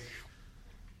thanks. were like...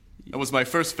 That was my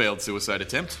first failed suicide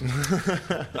attempt.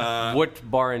 What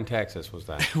bar in Texas was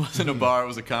that? It wasn't a bar. It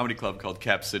was a comedy club called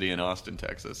Cap City in Austin,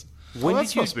 Texas. That's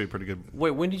supposed to be pretty good.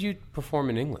 Wait, when did you perform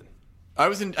in England? I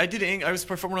was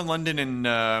performing in London in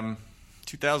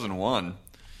 2001.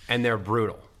 And they're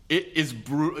brutal. It is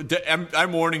brutal.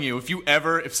 I'm warning you.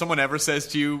 If someone ever says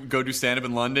to you, go do stand-up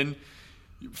in London,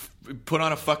 put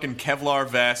on a fucking Kevlar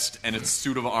vest and a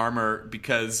suit of armor,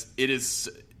 because it is...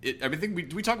 I think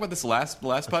did we talk about this the last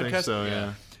podcast? I think so,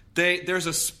 yeah. There's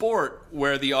a sport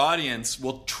where the audience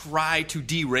will try to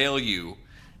derail you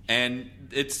and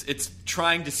it's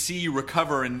trying to see you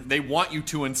recover, and they want you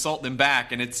to insult them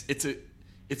back, and it's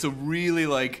a really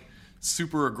like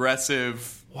super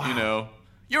aggressive, you know,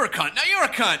 you're a cunt, now you're a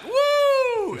cunt,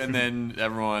 woo, and then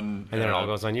everyone and then it all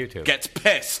goes on YouTube. Gets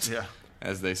pissed,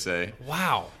 as they say.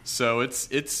 Wow. So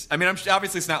it's. I mean,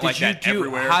 obviously it's not like that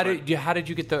everywhere. How did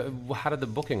you get how did the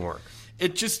booking work?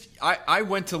 It just I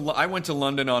went to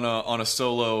London on a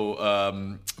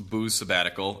solo booze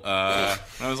sabbatical. I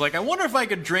was like, I wonder if I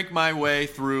could drink my way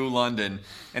through London,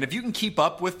 and if you can keep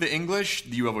up with the English,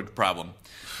 you have a problem.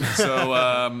 So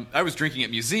I was drinking at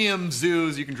museums,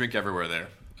 zoos. You can drink everywhere there,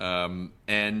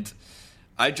 and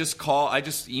I just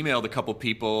emailed a couple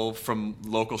people from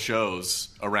local shows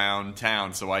around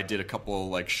town. So I did a couple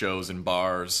like shows in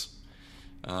bars.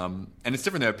 And it's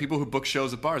different there. People who book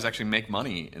shows at bars actually make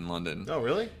money in London. Oh,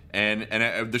 really? And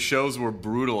the shows were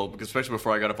brutal, especially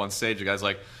before I got up on stage. The guy's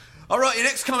like, all right, your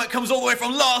next comic comes all the way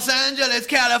from Los Angeles,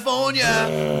 California.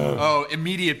 Oh,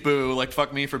 immediate boo. Like,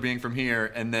 fuck me for being from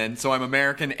here. And then, so I'm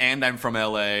American and I'm from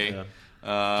L.A. Yeah.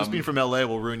 Just being from L.A.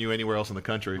 will ruin you anywhere else in the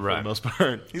country for the most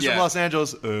part. He's from Los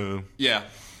Angeles. Yeah.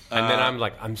 And then I'm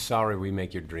like, I'm sorry we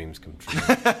make your dreams come true.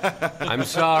 I'm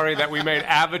sorry that we made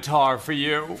Avatar for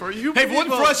you. For you Hey, if it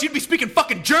wasn't for us, you'd be speaking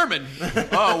fucking German.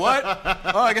 Oh, what?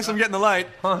 Oh, I guess I'm getting the light.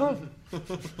 Uh-huh.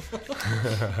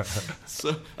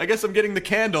 So, I guess I'm getting the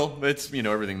candle. It's,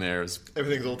 everything there is...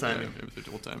 Everything's old-timey. Everything's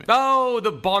old-timey. Oh,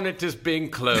 the bonnet is being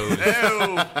closed.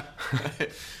 Oh.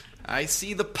 I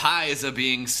see the pies are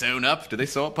being sewn up. Do they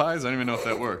sew up pies? I don't even know if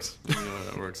that works. I don't know how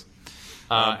that works.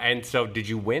 And so, did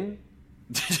you win?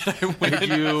 Did I win?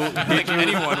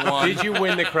 Anyone won. Did you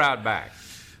win the crowd back?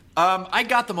 I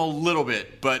got them a little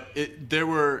bit, but there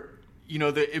were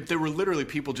literally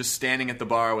people just standing at the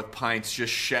bar with pints,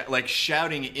 just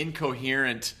shouting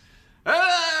incoherent.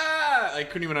 Ah! I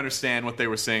couldn't even understand what they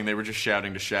were saying. They were just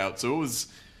shouting to shout. So it was.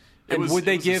 Did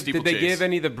they give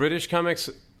any of the British comics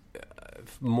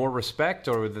more respect,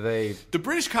 or did they? The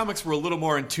British comics were a little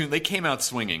more in tune. They came out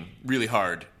swinging really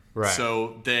hard. Right.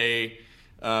 So they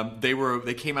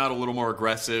came out a little more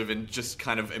aggressive and just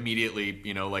kind of immediately,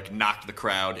 knocked the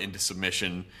crowd into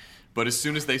submission. But as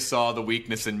soon as they saw the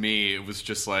weakness in me, it was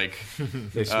just like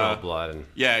they smelled blood.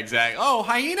 Yeah, exactly. Oh,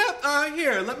 hyena!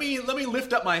 Here, let me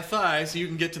lift up my thigh so you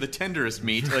can get to the tenderest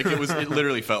meat. Like it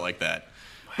literally felt like that.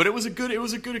 But it was a good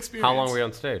experience. How long were you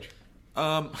on stage?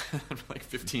 Like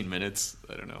 15 minutes.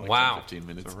 I don't know. Like wow, 15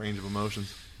 minutes. It's a range of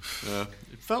emotions.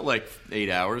 It felt like 8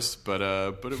 hours, but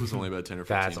it was only about 10 or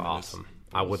 15 minutes. That's awesome.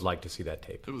 I would like to see that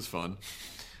tape. It was fun.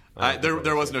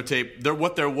 There was no tape.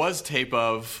 What there was tape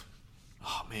of.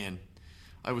 Oh man,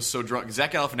 I was so drunk.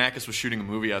 Zach Galifianakis was shooting a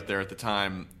movie out there at the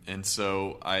time, and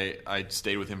so I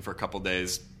stayed with him for a couple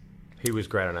days. He was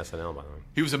great on SNL, by the way.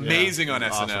 He was amazing on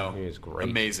SNL. Awesome. He was great.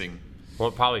 Amazing. Well,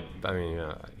 probably. I mean,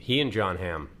 he and John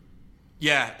Hamm.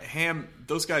 Yeah, Hamm.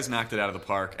 Those guys knocked it out of the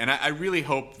park, and I really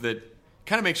hope that.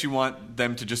 Kind of makes you want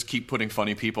them to just keep putting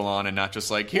funny people on and not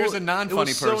just like, here's a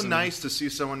non-funny person. It was so nice to see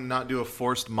someone not do a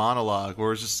forced monologue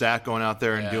where it's just Zach going out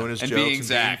there and doing his jokes being and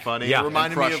Zach. being funny. Yeah. It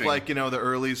reminded me of the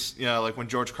early, like when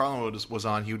George Carlin was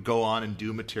on, he would go on and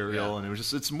do material and it was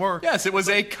just, it's more... Yes, it was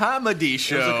a comedy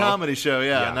show. It was a comedy show,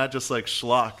 yeah. Not just like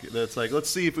schlock. That's like, let's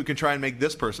see if we can try and make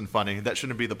this person funny. That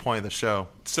shouldn't be the point of the show.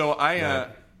 So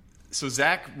So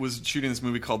Zach was shooting this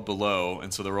movie called Below,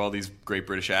 and so there were all these great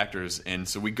British actors, and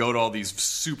so we go to all these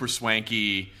super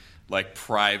swanky, like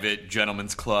private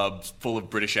gentlemen's clubs full of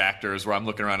British actors. Where I'm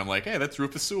looking around, I'm like, hey, that's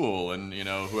Rufus Sewell, and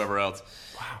whoever else.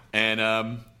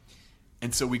 Wow.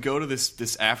 And so we go to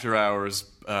this after hours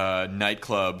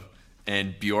nightclub,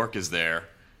 and Bjork is there,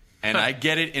 and I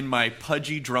get it in my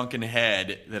pudgy drunken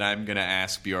head that I'm gonna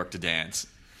ask Bjork to dance,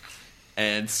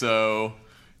 and so.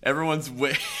 Everyone's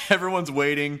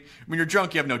waiting. When you're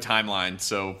drunk, you have no timeline.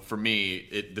 So for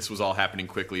me, this was all happening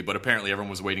quickly. But apparently,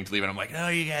 everyone was waiting to leave, and I'm like, "No,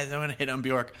 you guys, I want to hit on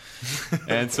Bjork."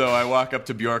 And so I walk up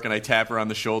to Bjork and I tap her on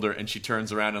the shoulder, and she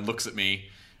turns around and looks at me.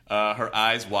 Her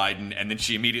eyes widen, and then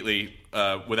she immediately,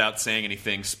 without saying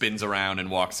anything, spins around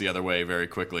and walks the other way very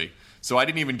quickly. So I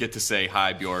didn't even get to say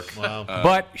hi, Bjork. Wow.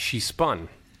 But she spun.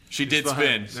 She did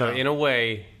spin. So in a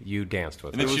way, you danced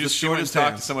with her. And then she went and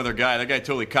talked to some other guy. That guy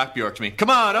totally cock-Bjorked me. Come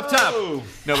on, up top.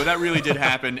 No, but that really did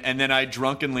happen. And then I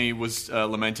drunkenly was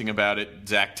lamenting about it.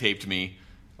 Zach taped me.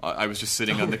 I was just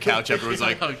sitting on the couch. Everyone was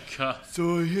like, oh, God.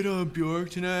 So I hit on Bjork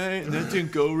tonight, and that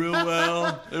didn't go real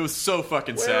well. It was so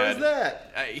fucking sad. Where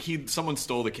was that? Someone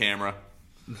stole the camera.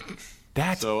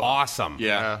 That's awesome.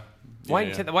 Yeah. Why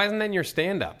isn't that in your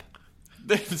stand-up?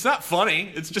 It's not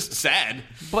funny. It's just sad.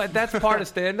 But that's part of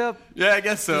stand-up. Yeah, I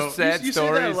guess so. Just sad You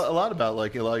stories. say that a lot about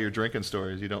like a lot of your drinking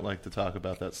stories. You don't like to talk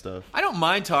about that stuff. I don't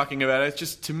mind talking about it. It's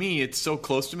just, to me, it's so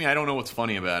close to me. I don't know what's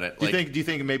funny about it. Do you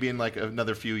think maybe in like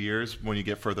another few years when you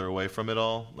get further away from it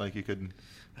all, like you could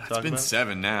It's been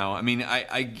 7 now. I mean,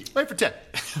 I wait for 10.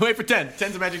 Wait for 10.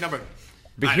 10's a magic number.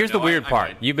 But here's the weird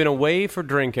part. You've been away for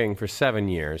drinking for 7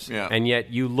 years, Yeah. and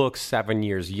yet you look 7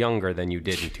 years younger than you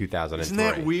did in 2003. Isn't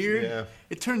that weird? Yeah.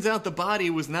 It turns out the body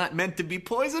was not meant to be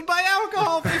poisoned by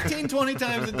alcohol 15, 20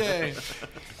 times a day.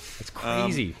 It's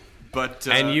crazy.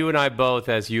 And you and I both,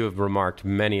 as you have remarked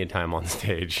many a time on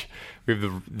stage, we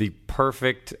have the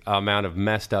perfect amount of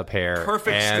messed up hair.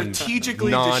 Perfect, and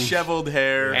strategically disheveled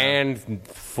hair. And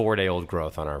 4-day-old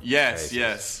growth on our faces.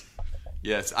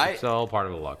 Yes. It's all part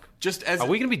of the look. Are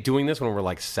we going to be doing this when we're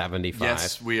like 75?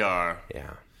 Yes, we are.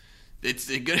 Yeah. It's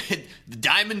the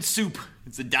Diamond Soup.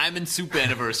 It's the Diamond Soup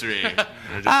anniversary.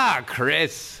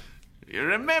 Chris. You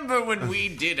remember when we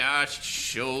did our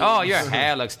show? Oh, your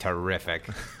hair looks terrific.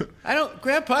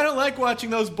 Grandpa, I don't like watching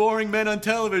those boring men on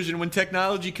television when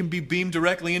technology can be beamed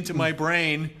directly into my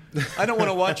brain. I don't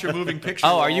want to watch your moving picture.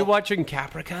 Oh, are you watching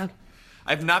Caprica?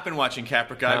 I've not been watching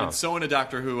Caprica. I've been so into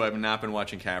Doctor Who, I've not been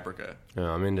watching Caprica. No,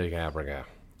 I'm into Caprica.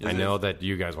 I know that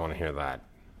you guys want to hear that.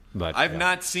 But I've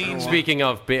not seen... Speaking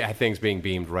of things being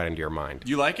beamed right into your mind.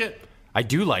 You like it? I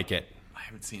do like it. I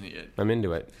haven't seen it yet. I'm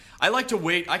into it. I like to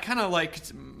wait. I kind of like...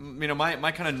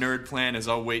 my kind of nerd plan is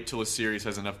I'll wait till a series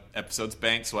has enough episodes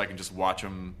banked so I can just watch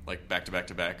them like back to back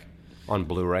to back. On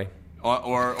Blu-ray?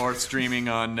 Or streaming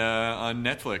on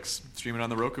Netflix. Streaming on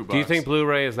the Roku box. Do you think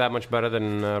Blu-ray is that much better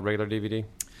than regular DVD?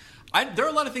 There are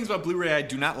a lot of things about Blu-ray I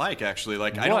do not like, actually.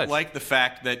 Like, I don't like the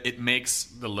fact that it makes...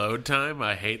 The load time?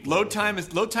 I hate load time.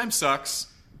 Load time sucks,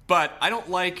 but I don't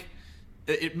like...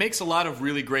 It makes a lot of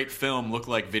really great film look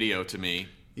like video to me.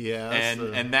 Yeah.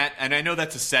 And I know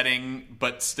that's a setting,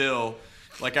 but still...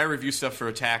 Like, I review stuff for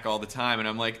Attack all the time, and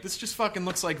I'm like, this just fucking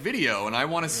looks like video, and I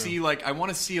want to see, I want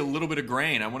to see a little bit of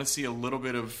grain. I want to see a little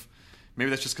bit of... Maybe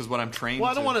that's just because what I'm trained. Well,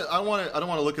 I don't want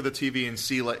to look at the TV and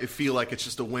feel like it's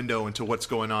just a window into what's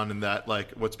going on in that,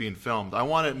 like what's being filmed. I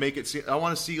want to make it. I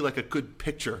want to see like a good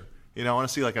picture. I want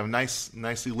to see like a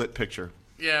nicely lit picture.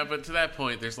 Yeah, but to that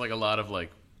point, there's like a lot of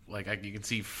like you can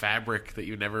see fabric that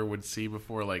you never would see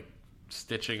before, like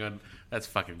stitching on. That's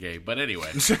fucking gay. But anyway,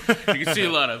 you can see a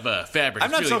lot of fabric.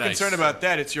 I'm not really so nice. concerned about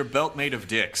that. It's your belt made of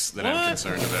dicks that I'm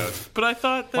concerned about. But I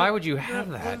thought that... Why would you have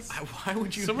that? Why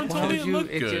would you... Someone told me it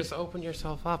looked good. Just open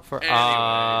yourself up for... Anyway,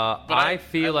 I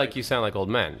feel like you sound like old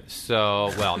men.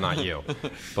 So, well, not you.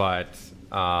 But,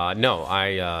 no,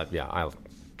 I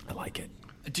like it.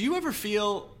 Do you ever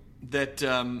feel that...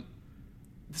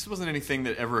 this wasn't anything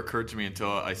that ever occurred to me until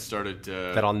I started...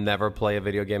 that I'll never play a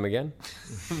video game again?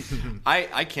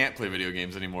 I can't play video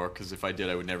games anymore, because if I did,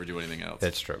 I would never do anything else.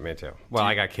 That's true. Me too. Well,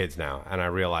 I got kids now, and I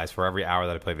realize for every hour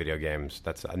that I play video games,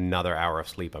 that's another hour of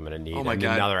sleep I'm going to need, Oh my and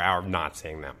God. another hour of not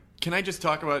seeing them. Can I just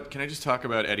talk about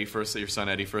Eddie first, your son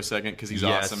Eddie, for a second? Because he's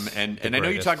Yes, awesome, and the I know you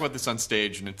greatest. talk about this on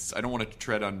stage, and I don't want to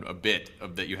tread on a bit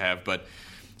of that you have, but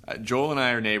Joel and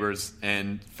I are neighbors,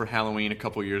 and for Halloween a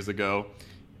couple years ago,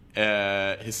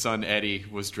 his son Eddie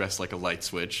was dressed like a light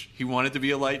switch. He wanted to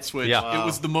be a light switch. Yeah. It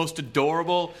was the most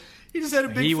adorable. He just had a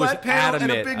big He was flat panel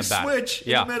and a adamant big about it. switch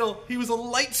in Yeah. the middle. He was a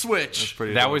light switch.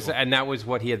 That was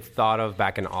what he had thought of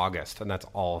back in August, and that's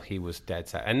all he was dead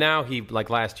set. And now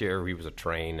last year he was a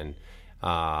train, and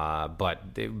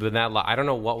but that I don't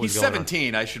know what was He's going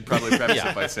 17. I should probably preface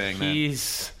it by saying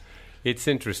that. It's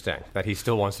interesting that he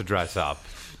still wants to dress up.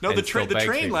 No, and the still train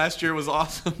begs people. last year was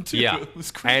awesome too. Yeah, It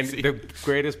was crazy. And the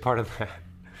greatest part of that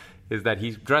is that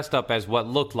he's dressed up as what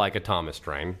looked like a Thomas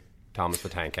train, Thomas the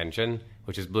Tank Engine,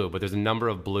 which is blue, but there's a number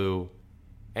of blue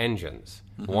engines.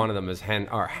 Mm-hmm. One of them is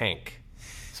Hank.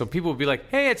 So people would be like,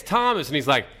 "Hey, it's Thomas," and he's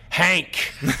like,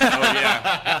 "Hank." Oh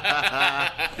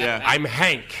yeah, yeah. I'm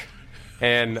Hank.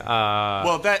 And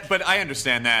but I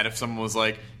understand that if someone was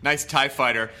like, "Nice TIE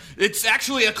fighter," it's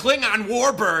actually a Klingon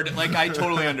warbird. Like, I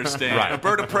totally understand. Right. A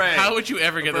bird of prey. How would you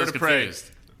ever get bird those of prey. confused?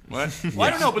 What? Well,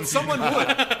 I don't know, but someone would.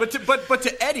 But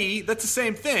to Eddie, that's the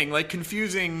same thing. Like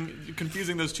confusing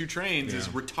those two trains is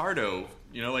retardo.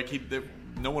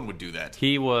 No one would do that.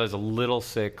 he was a little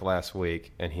sick last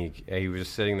week, and he was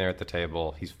just sitting there at the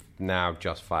table. He's now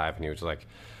just 5, and he was like,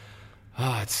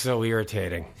 "Oh, it's so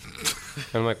irritating."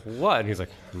 And I'm like, "What?" And he's like,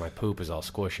 "My poop is all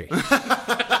squishy."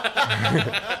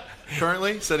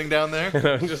 Currently, sitting down there. And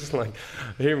I'm just like,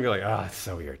 I hear him go like, it's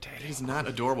so irritating. He's not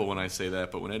adorable when I say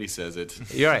that, but when Eddie says it,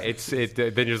 You're right. Then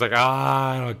you're just like,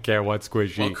 I don't care what's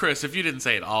squishy. Well, Chris, if you didn't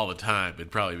say it all the time,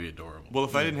 it'd probably be adorable. Well,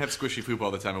 if I didn't have squishy poop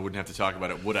all the time, I wouldn't have to talk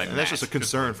about it, would I? And that's just a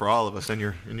concern for all of us and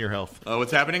your health. Oh,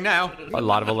 what's happening now? A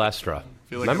lot of Olestra.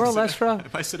 Feel like Remember am Olestra?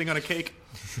 Am I sitting on a cake?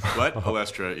 What?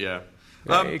 Olestra, yeah.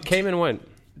 It came and went.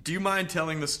 Do you mind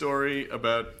telling the story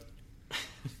about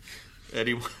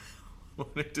Eddie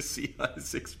wanted to see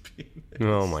Isaac's penis?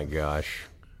 Oh my gosh.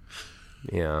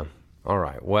 Yeah. All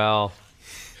right. Well,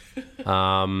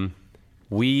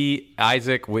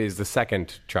 Isaac is the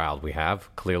second child we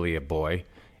have, clearly a boy,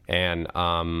 and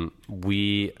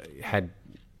we had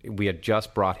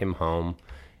just brought him home,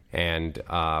 and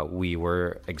we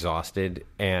were exhausted,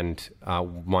 and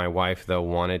my wife, though,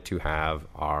 wanted to have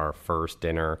our first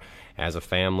dinner as a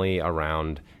family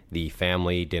around the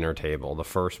family dinner table, the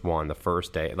first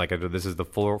day. Like, this is the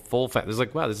full this is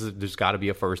like, wow, there's got to be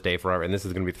a first day forever, and this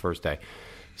is going to be the first day.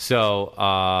 So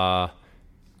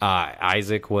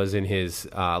Isaac was in his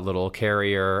little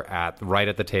carrier right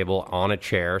at the table on a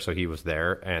chair, so he was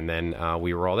there, and then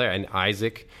we were all there. And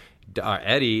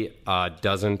Eddie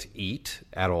doesn't eat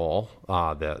at all.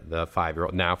 The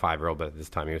 5-year-old, now 5-year-old, but at this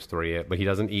time he was 3. But he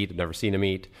doesn't eat. I've never seen him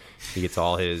eat. He gets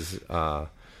all his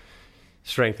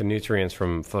strength and nutrients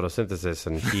from photosynthesis,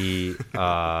 and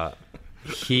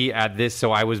he at this.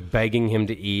 So I was begging him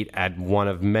to eat at one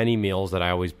of many meals that I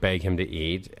always beg him to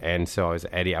eat. And so I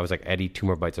was like, Eddie, 2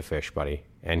 more bites of fish, buddy.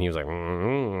 And he was like,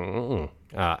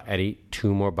 Eddie,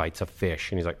 2 more bites of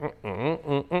fish. And he's like,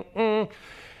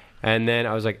 And then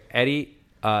I was like, Eddie,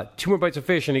 2 more bites of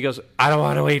fish. And he goes, I don't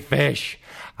want to eat fish.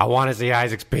 I want to see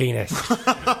Isaac's penis.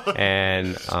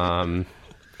 And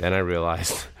then I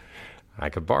realized I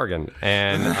could bargain.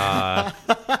 And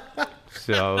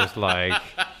so I was like,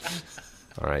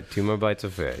 all right, 2 more bites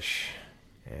of fish.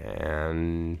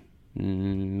 And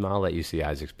I'll let you see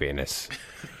Isaac's penis.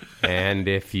 And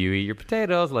if you eat your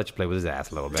potatoes, I'll let you play with his ass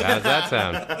a little bit. How does that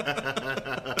sound?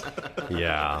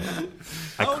 Yeah.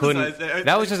 I couldn't.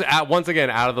 That was just, once again,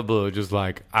 out of the blue, just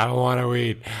like, I don't want to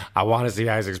eat. I want to see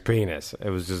Isaac's penis. It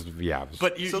was just, yeah.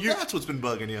 But that's what's been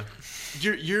bugging you.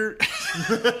 You're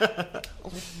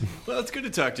well, it's good to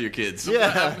talk to your kids.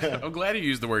 Yeah. I'm glad you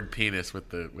used the word penis with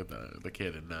the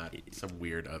kid and not some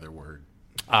weird other word.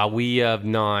 We have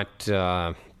not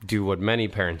do what many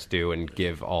parents do and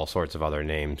give all sorts of other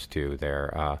names to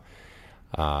their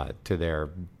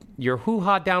your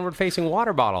hoo-ha downward-facing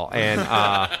water bottle. And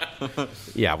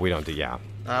yeah, we don't do. Yeah,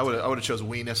 I would have chose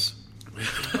weenus.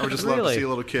 I would just love to see a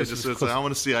little kid just say, I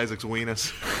want to see Isaac's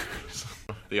weenus.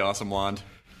 The awesome wand.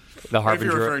 The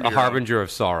harbinger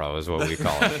of sorrow is what we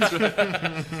call it.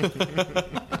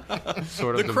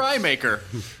 Sort of the cry maker.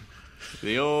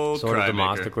 The old sort cry of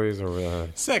Demosthenes maker.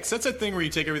 Sex, that's a thing where you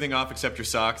take everything off except your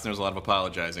socks, and there's a lot of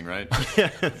apologizing, right?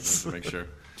 Yes. Make sure.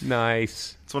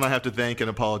 Nice. It's when I have to thank and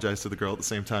apologize to the girl at the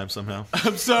same time somehow.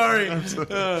 I'm sorry. A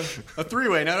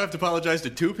 3-way. Now I have to apologize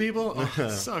to 2 people? Oh,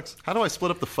 that sucks. How do I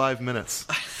split up the 5 minutes?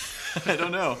 I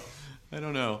don't know.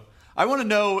 I want to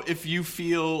know if you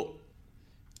feel...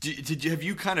 have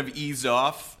you kind of eased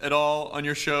off at all on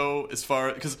your show as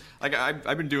far because like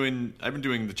I've been doing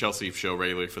the Chelsea show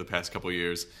regularly for the past couple of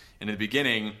years, and in the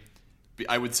beginning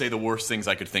I would say the worst things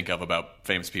I could think of about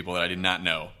famous people that I did not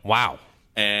know. Wow.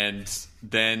 And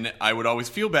then I would always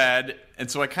feel bad, and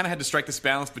so I kind of had to strike this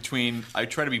balance between I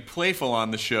try to be playful on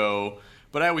the show,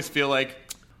 but I always feel like,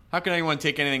 how can anyone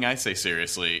take anything I say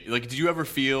seriously? Like, do you ever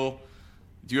feel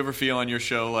on your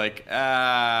show like,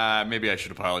 maybe I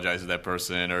should apologize to that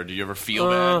person, or do you ever feel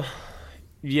bad?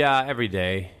 Yeah, every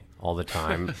day, all the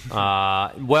time.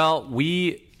 Well,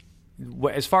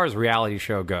 as far as reality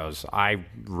show goes, I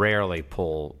rarely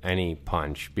pull any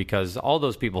punch because all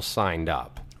those people signed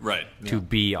up to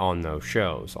be on those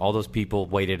shows. All those people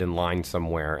waited in line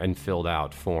somewhere and filled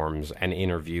out forms and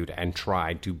interviewed and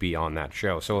tried to be on that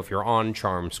show. So if you're on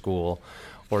Charm School,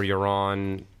 or you're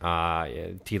on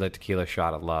Tila Tequila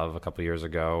Shot at Love a couple of years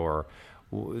ago, or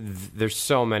there's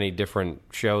so many different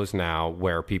shows now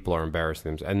where people are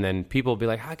embarrassing them. And then people will be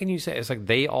like, how can you say? It's like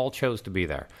they all chose to be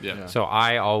there. Yeah. So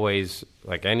I always,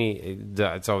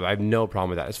 so I have no problem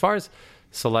with that. As far as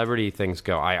celebrity things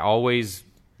go,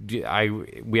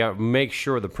 we make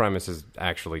sure the premise is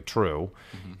actually true.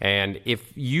 Mm-hmm. And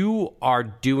if you are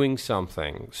doing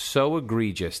something so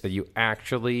egregious that you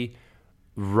actually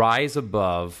rise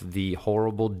above the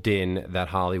horrible din that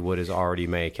Hollywood is already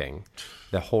making,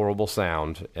 the horrible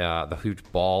sound, the huge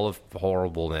ball of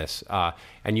horribleness,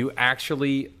 and you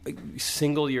actually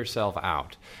single yourself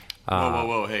out.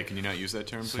 Whoa. Hey, can you not use that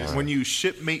term, please? When you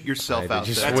shipmate yourself out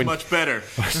there. That's much better.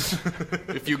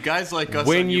 If you guys like us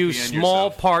when on you UPN small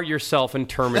yourself. part yourself in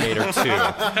Terminator 2. 3,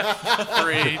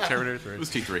 Terminator 3. It was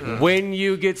T3. When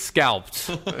you get scalped.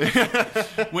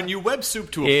 When you web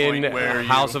soup to a point where in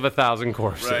House of a Thousand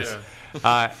Corpses.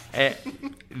 Right.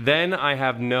 Then I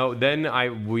have no. Then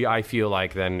I feel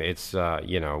like then it's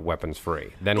weapons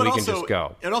free. Then But we can also, just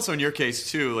go. And also in your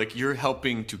case too, like you're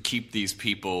helping to keep these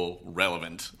people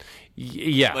relevant.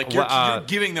 Yeah, Like you're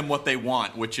giving them what they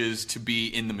want, which is to be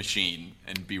in the machine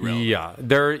and be relevant.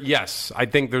 Yeah, yes, I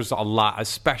think there's a lot,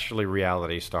 especially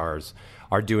reality stars,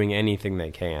 are doing anything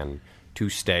they can to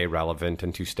stay relevant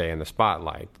and to stay in the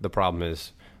spotlight. The problem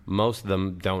is most of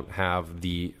them don't have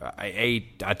a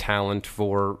talent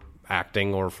for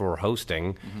acting or for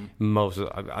hosting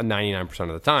 99%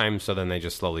 of the time, so then they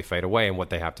just slowly fade away, and what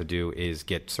they have to do is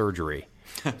get surgery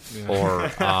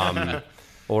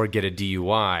or get a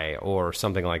DUI or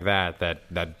something like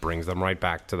that brings them right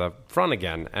back to the front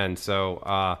again. And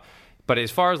so but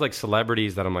as far as like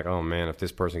celebrities that I'm like, oh man, if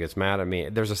this person gets mad at me,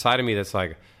 there's a side of me that's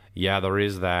like, yeah, there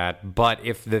is that, but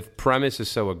if the premise is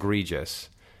so egregious,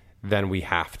 then we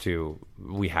have to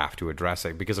address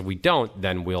it, because if we don't,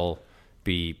 then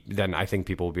then I think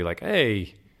people will be like,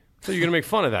 hey, so you're gonna make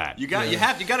fun of that? You got to.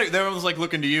 Everyone's like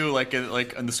looking to you, like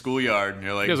in the schoolyard, and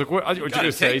you're like, what you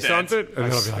gonna say something?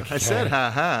 And I'll be like, I said,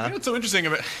 ha. You know what's so interesting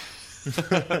about?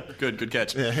 Good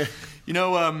catch. Yeah. You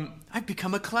know, I've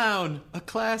become a clown, a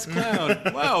class clown.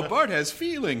 Wow, Bart has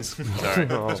feelings. Sorry,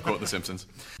 I was quoting The Simpsons.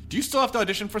 Do you still have to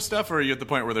audition for stuff, or are you at the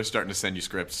point where they're starting to send you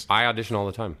scripts? I audition all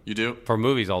the time. You do? For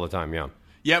movies all the time, yeah.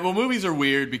 Yeah, well, movies are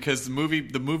weird because the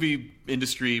movie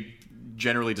industry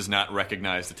generally does not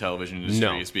recognize the television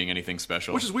industry as being anything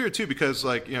special. Which is weird too, because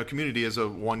Community is a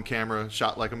one camera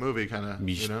shot like a movie kind of.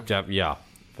 Yeah.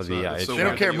 They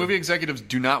don't care. Movie executives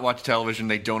do not watch television.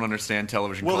 They don't understand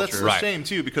television culture. Well, that's the shame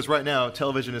too, because right now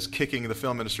television is kicking the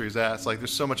film industry's ass. Like,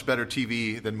 there's so much better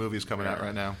TV than movies coming out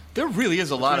right now. There really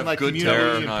is a lot of good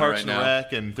television on Parks right now. and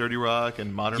Rec and 30 Rock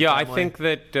and Modern Family. I think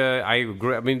that I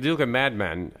agree. I mean, look at Mad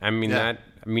Men.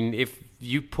 If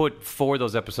you put 4 of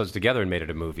those episodes together and made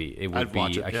it a movie, it would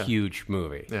be a huge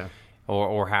movie. Yeah.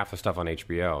 Or half the stuff on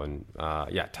HBO. And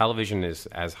television is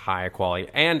as high a quality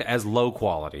and as low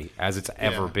quality as it's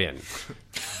ever been.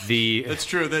 That's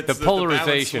true. The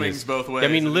polarization swings is both ways. I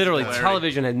mean, literally,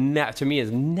 television to me has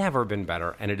never been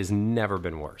better, and it has never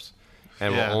been worse.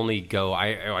 And will only go. I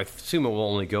assume it will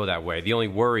only go that way. The only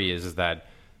worry is that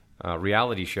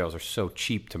reality shows are so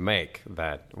cheap to make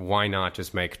that why not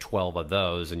just make 12 of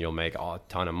those and you'll make a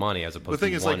ton of money as opposed to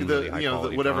one. The thing is,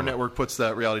 really whatever drama. network puts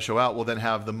that reality show out will then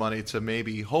have the money to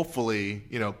maybe, hopefully,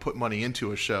 put money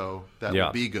into a show that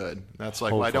will be good. That's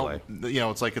like, why don't,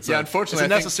 it's like, it's a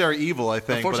necessary evil, I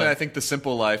think. Unfortunately, I think The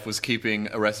Simple Life was keeping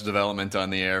Arrested Development on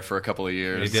the air for a couple of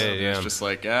years. It did, It's just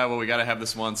like, we got to have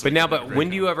this one. But when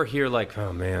do you ever hear like,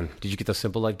 oh man, did you get the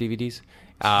Simple Life DVDs?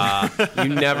 You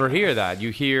never hear that.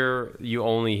 You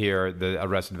only hear the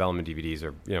Arrested Development DVDs,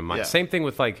 or same thing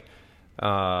with like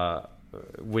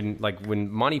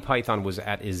when Monty Python was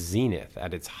at its zenith,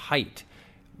 at its height.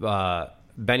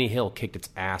 Benny Hill kicked its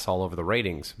ass all over the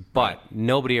ratings, but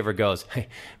nobody ever goes, hey,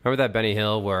 remember that Benny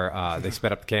Hill where they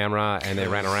sped up the camera and they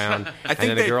ran around I think and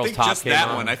then the girl's top just came that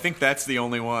on? one. I think that's the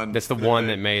only one. That's the one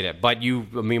that made it. But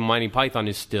Monty Python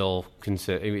is still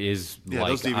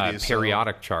like a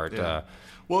periodic chart. Yeah.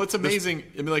 Well, it's amazing.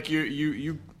 I mean, like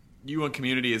you on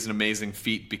Community is an amazing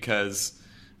feat because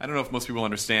I don't know if most people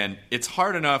understand. It's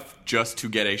hard enough just to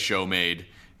get a show made.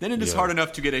 Then it is hard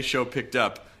enough to get a show picked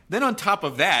up. Then on top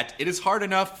of that, it is hard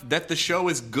enough that the show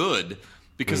is good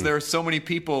because there are so many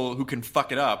people who can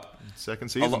fuck it up. Second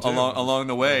season along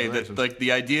the way. That like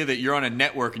the idea that you're on a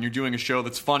network and you're doing a show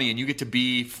that's funny and you get to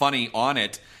be funny on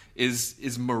it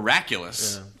is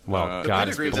miraculous. Yeah. Well, the God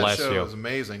pedigree of bless that show you. is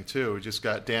amazing too. We just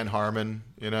got Dan Harmon,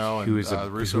 and Russo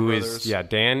who brothers. is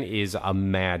Dan is a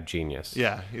mad genius.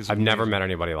 Yeah, I've never met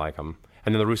anybody like him.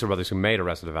 And then the Russo brothers who made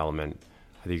Arrested Development,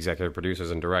 the executive producers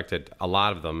and directed a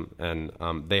lot of them, and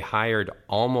they hired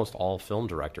almost all film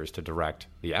directors to direct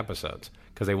the episodes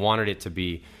because they wanted it to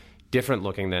be different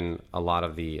looking than a lot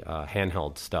of the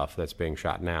handheld stuff that's being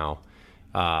shot now.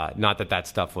 Not that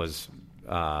stuff was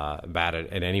bad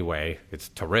in any way. It's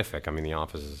terrific. I mean, The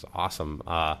Office is awesome.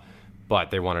 But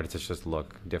they wanted it to just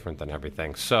look different than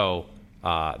everything. So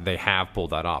they have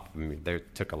pulled that off. I mean, they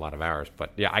took a lot of hours.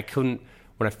 But yeah, I couldn't,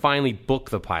 when I finally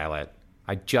booked the pilot,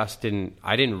 I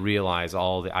didn't realize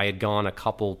I had gone a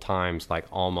couple times, like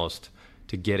almost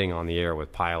to getting on the air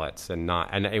with pilots and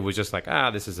it was just like,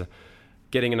 this is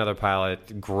getting another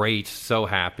pilot. Great. So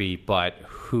happy. But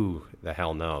the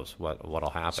hell knows what'll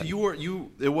happen. So you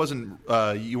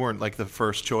weren't like the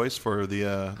first choice for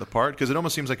the part, because it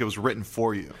almost seems like it was written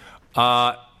for you.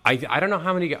 I don't know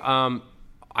how many.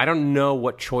 I don't know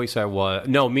what choice I was.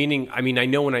 No, meaning, I mean, I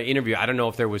know when I interview, I don't know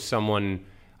if there was someone.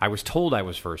 I was told I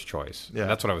was first choice. Yeah.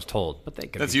 That's what I was told. But they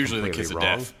could That's be usually the completely kiss of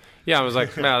wrong. death. Yeah, I was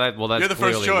like, no, that's You're the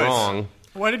first clearly choice. wrong.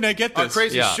 Why didn't I get Our this?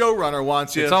 crazy Yeah. showrunner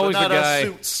wants you. It's always but the not guy.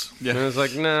 Suits. And I was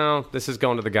like, no, this is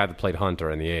going to the guy that played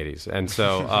Hunter in the '80s, and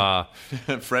so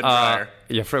Fred Dreyer.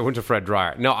 yeah, went to Fred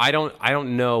Dreyer. No, I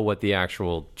don't know what the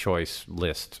actual choice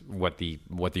list, what the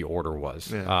order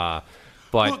was. Yeah.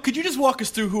 But Well, could you just walk us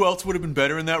through who else would have been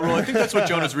better in that role? I think that's what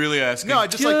Jonah's really asking. No, I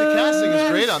just like the casting is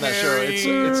great on that show.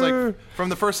 It's like from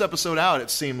the first episode out, it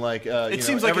seemed like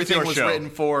seems like everything it's your was show. written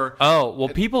for. oh well,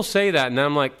 people say that, and then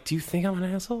I'm like, do you think I'm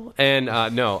an asshole? And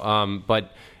no,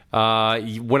 but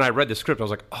when I read the script, I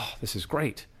was like, oh, this is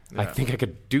great. I think I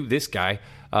could do this guy.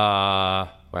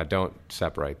 Well, don't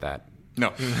separate that.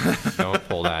 No. Don't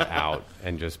pull that out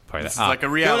and just play that. It's like a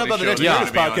reality Going up on the show.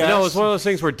 next that Nerdist you're gonna be on. podcast. No, it's one of those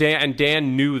things where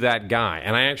Dan knew that guy,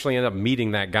 and I actually ended up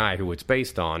meeting that guy who it's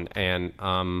based on, and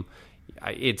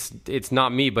it's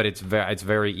not me, but it's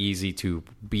very easy to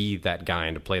be that guy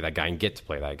and to play that guy and get to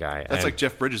play that guy. That's And- like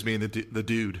Jeff Bridges being the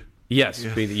dude. Yes,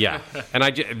 yeah.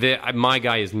 And my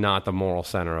guy is not the moral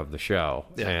center of the show,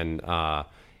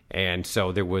 and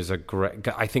so there was a great.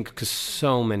 I think because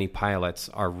so many pilots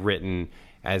are written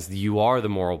as you are the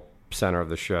moral center of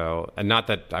the show, and not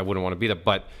that I wouldn't want to be that,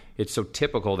 but it's so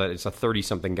typical that it's a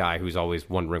 30-something guy who's always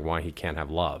wondering why he can't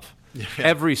have love.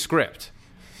 Every script.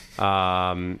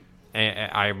 And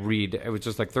I read, it was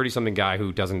just like 30-something guy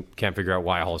who can't figure out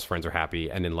why all his friends are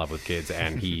happy and in love with kids,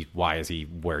 and why is he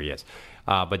where he is?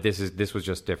 But this was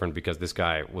just different because this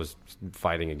guy was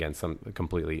fighting against some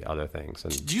completely other things.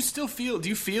 And Do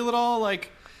you feel at all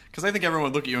like, because I think everyone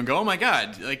would look at you and go, oh my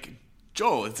God, like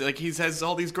Joel, it's like he has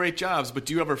all these great jobs, but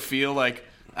do you ever feel like,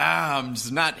 I'm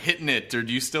just not hitting it? Or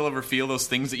do you still ever feel those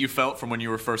things that you felt from when you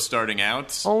were first starting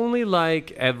out? only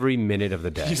like every minute of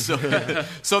the day. So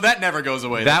that never goes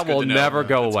away. That That's good will to know. never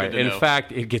go That's away. good to In know.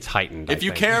 fact, it gets heightened. If I you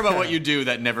think. care about what you do,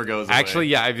 that never goes away. Actually,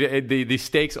 yeah, the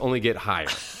stakes only get higher,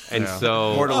 and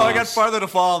so More to I got lose. farther to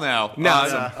fall now. No,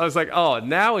 Awesome. I was like, oh,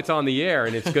 now it's on the air,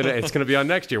 and it's gonna be on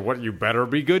next year. What, you better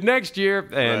be good next year,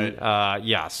 and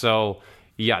so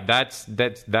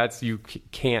that's you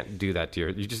can't do that to your.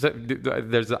 You just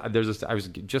I was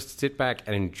just sit back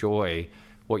and enjoy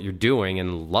what you're doing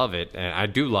and love it, and I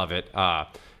do love it.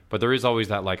 But there is always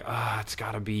that like, it's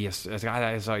got to be.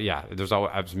 There's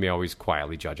always me always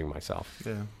quietly judging myself.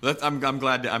 Yeah. I'm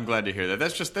glad to hear that.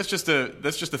 That's just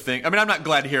a thing. I mean, I'm not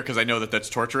glad to hear because I know that that's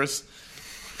torturous.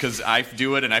 Because I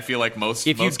do it, and I feel like most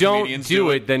If you most don't comedians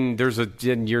do it, then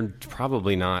then you're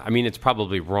probably not. I mean, it's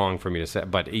probably wrong for me to say,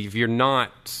 but if you're not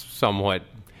somewhat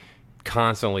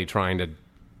constantly trying to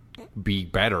be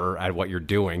better at what you're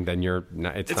doing, then you're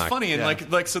not. It's not, funny, and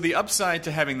like so the upside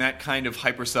to having that kind of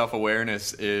hyper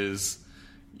self-awareness is,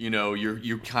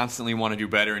 you constantly want to do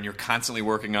better, and you're constantly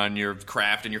working on your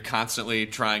craft, and you're constantly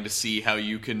trying to see how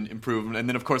you can improve. And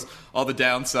then, of course, all the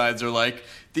downsides are like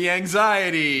the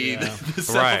anxiety, the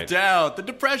self-doubt, the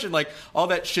depression, like all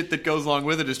that shit that goes along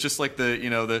with it is just like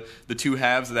the two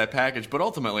halves of that package. But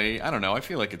ultimately, I don't know. I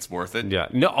feel like it's worth it. Yeah.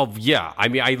 No. Yeah. I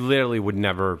mean, I literally would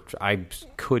never. I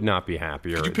could not be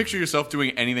happier. Could you picture yourself doing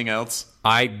anything else?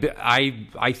 I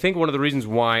think one of the reasons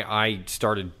why I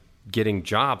started getting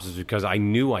jobs is because I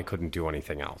knew I couldn't do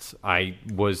anything else. I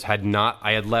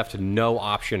had left no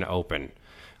option open.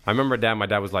 I remember my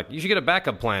dad was like, you should get a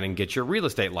backup plan and get your real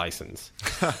estate license.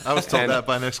 I was told that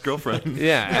by an ex-girlfriend.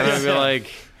 Yeah, and I'd be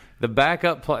like, the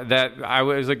backup plan, that I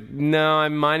was like, no, I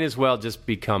might as well just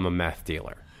become a meth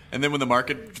dealer. And then when the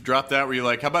market dropped out, were you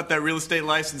like, how about that real estate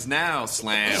license now?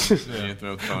 Slam. You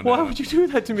throw the phone Why down. would you do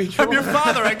that to me, Joel? I'm your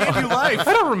father. I gave you life.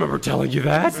 I don't remember telling you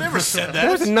that. I never said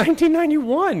That was that. in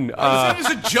 1991. It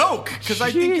was a joke, because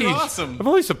I think you're Jeez. awesome. I've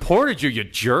only supported you, you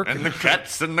jerk. And the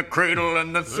cats in the cradle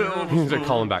and the silver. He's like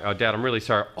calling back. Oh, Dad, I'm really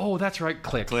sorry. Oh, that's right.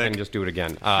 Click. And just do it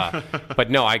again. But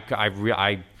no,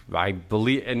 I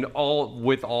believe in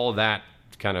with all that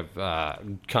kind of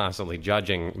constantly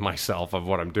judging myself of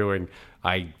what I'm doing.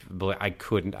 I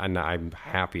couldn't, and I'm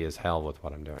happy as hell with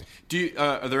what I'm doing. Do you,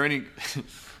 are there any?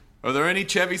 Are there any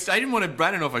Chevy? I don't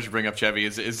know if I should bring up Chevy.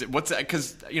 Is what's that?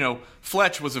 Because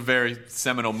Fletch was a very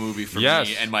seminal movie for me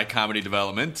and my comedy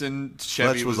development, and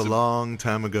Chevy Fletch was a long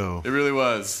time ago. It really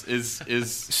was. Is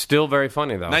still very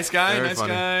funny though. Nice guy. Very nice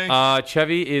funny. guy.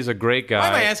 Chevy is a great guy. Why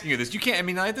am I asking you this? You can't. I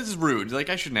mean, this is rude.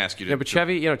 Like I shouldn't ask you to. Yeah, but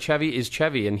Chevy is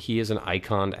Chevy, and he is an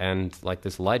icon and like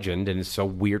this legend, and it's so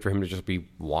weird for him to just be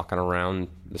walking around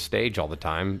the stage all the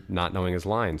time, not knowing his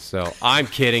lines. So I'm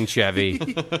kidding, Chevy.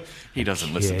 He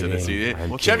doesn't listen to this.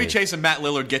 I'm Chevy kidding. Chase and Matt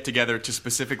Lillard get together to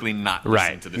specifically not listen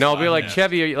Right. to this. No, I'll be like, podcast.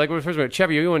 Chevy, are you, like when we first met,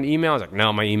 Chevy, are you on email? I was like,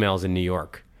 no, my email's in New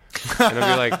York. And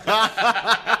I'll be like,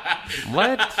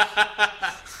 what?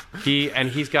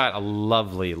 He's got a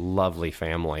lovely, lovely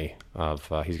family.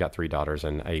 He's got 3 daughters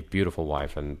and a beautiful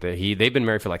wife, and they've been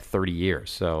married for like 30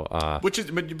 years. So, but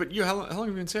you, how long have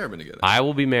you and Sarah been together? I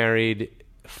will be married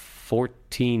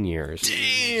 14 years.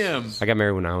 Damn. I got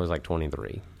married when I was like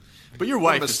 23. But your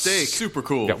wife is super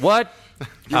cool. Yeah, what?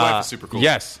 Your wife is super cool.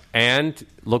 Yes, and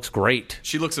looks great.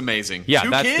 She looks amazing. Yeah, 2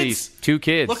 that's kids? 2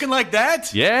 kids. Looking like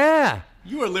that? Yeah.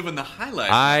 You are living the high life.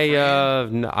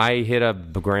 I hit a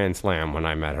grand slam when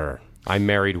I met her. I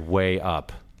married way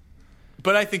up.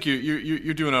 But I think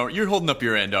you're doing all right. You're holding up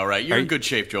your end all right. You're in good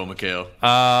shape, Joel McHale.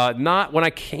 Not when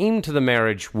I came to the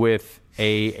marriage with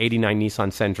a 89 Nissan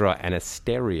Sentra and a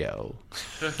stereo.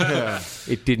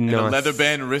 It did not. And a leather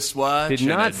band wristwatch. Did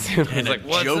not. And a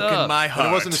What's joke up? in my heart.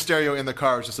 And it wasn't a stereo in the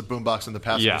car; it was just a boombox in the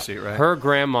passenger seat, right? Her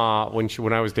grandma,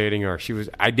 when I was dating her,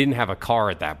 I didn't have a car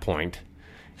at that point.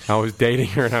 I was dating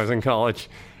her and I was in college,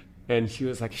 and she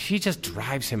was like, she just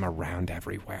drives him around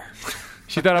everywhere.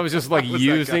 She thought I was just like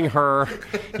using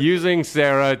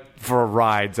Sarah for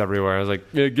rides everywhere. I was like,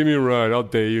 yeah, give me a ride. I'll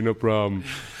date you, no problem.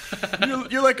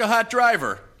 You're like a hot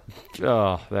driver.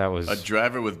 Oh, that was a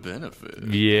driver with benefits.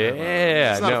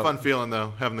 Yeah, it's not a fun feeling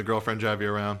though, having the girlfriend drive you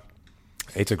around.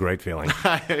 It's a great feeling.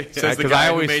 Says the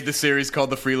guy who made the series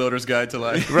called The Freeloader's Guide to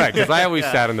Life. Right, because I always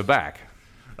sat in the back.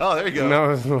 Oh, there you go. No, it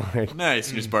was like, nice.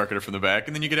 You just bark at her from the back,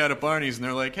 and then you get out at Barney's, and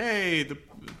they're like, "Hey,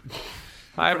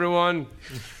 hi everyone,"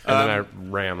 and then I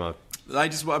ram up.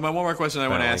 My one more question I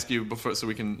want to ask you before, so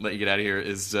we can let you get out of here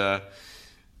is,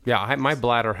 my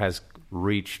bladder has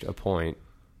reached a point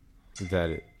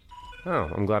that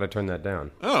I'm glad I turned that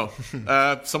down.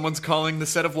 Someone's calling the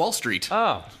set of Wall Street.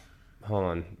 Oh, hold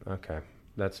on. Okay,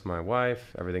 that's my wife.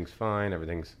 Everything's fine.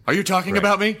 Everything's. Are you talking great.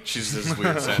 about me? She's this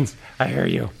weird sense. I hear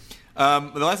you.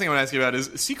 The last thing I want to ask you about is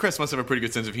Seacrest must have a pretty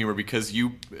good sense of humor because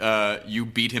you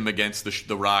beat him against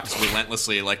the rocks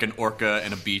relentlessly like an orca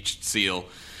and a beached seal.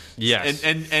 Yes.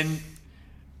 And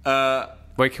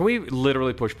wait, can we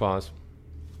literally push pause?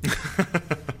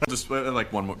 Just like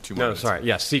 2 more minutes. Sorry.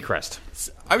 Yeah, Seacrest.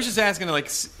 I was just asking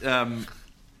that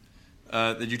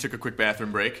you took a quick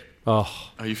bathroom break. Oh,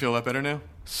 you feel a lot better now?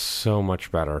 So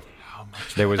much better.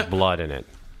 There was blood in it.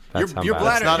 That's Your how bladder.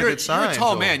 bad it is. not a good sign, You're a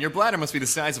tall Joel. man. Your bladder must be the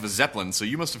size of a Zeppelin, so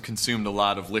you must have consumed a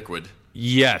lot of liquid.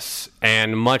 Yes,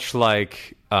 and much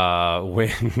like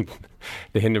when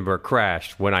the Hindenburg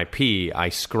crashed, when I pee, I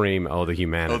scream, "Oh, the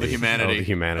humanity! Oh, the humanity! Oh, the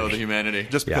humanity! Oh, the humanity!"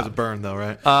 Just because it burned, though,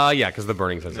 right? Yeah, because the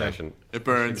burning sensation. It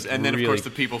burns, and then really- of course the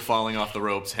people falling off the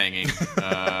ropes, hanging.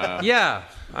 Yeah,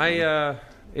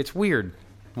 it's weird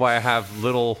why I have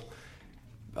little,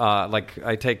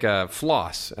 I take a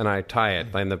floss and I tie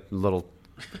it in the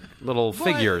little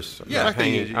figures. Yeah.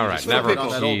 hanging. All right, Just never. on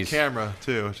that old Jeez. camera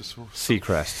too. Just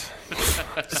Seacrest.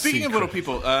 Speaking of little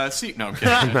people, no, I'm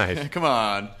kidding. Nice. Come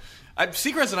on.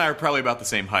 Seacrest and I are probably about the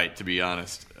same height, to be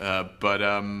honest.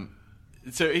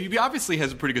 So he obviously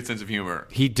has a pretty good sense of humor.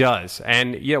 He does,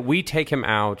 and we take him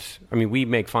out. I mean, we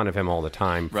make fun of him all the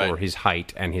time for Right. his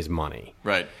height and his money,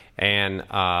 Right.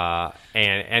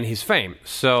 and his fame.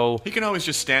 So He can always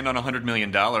just stand on $100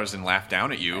 million and laugh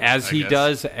down at you. as I he guess.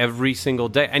 does every single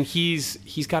day, and he's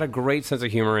got a great sense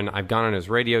of humor. And I've gone on his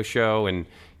radio show, and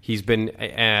he's been.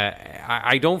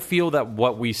 I don't feel that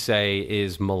what we say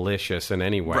is malicious in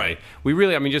any way. Right. We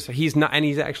really, he's not, and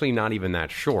he's actually not even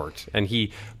that short.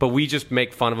 But we just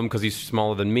make fun of him because he's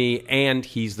smaller than me, and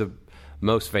he's the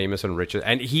most famous and richest,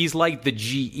 and he's like the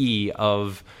GE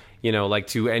of. Like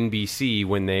to NBC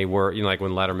when they were, like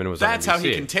when Letterman was on NBC. That's how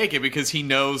he can take it because he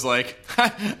knows,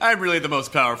 I'm really the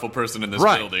most powerful person in this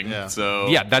Right. building. Yeah. So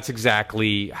Yeah, that's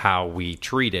exactly how we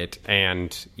treat it.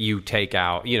 And you take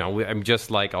out,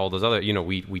 just like all those other,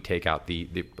 we take out the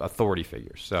authority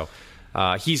figures. So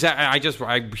he's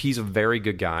a very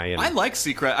good guy. And I like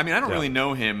Seacrest. I don't really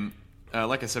know him.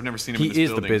 Like I said, I've never seen him in this he is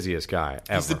building. the busiest guy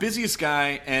ever. He's the busiest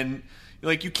guy, and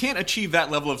you can't achieve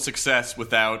that level of success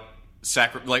without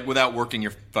without working your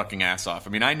fucking ass off.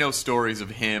 I know stories of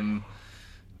him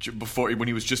before when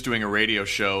he was just doing a radio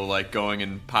show, like going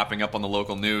and popping up on the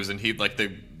local news, and he'd like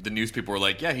the news people were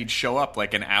like, yeah, he'd show up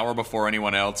like an hour before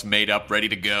anyone else, made up, ready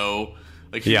to go.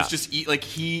 Like he was just like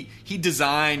he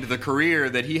designed the career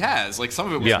that he has. Like some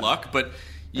of it was luck, but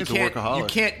you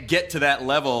can't get to that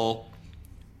level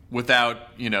without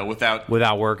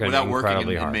working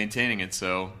and maintaining it.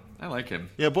 So I like him.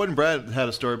 Yeah, Boyd and Brad had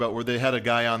a story about where they had a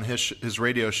guy on his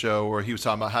radio show where he was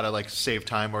talking about how to like save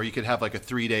time, or you could have like a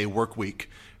 3-day work week,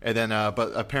 and then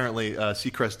but apparently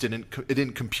Seacrest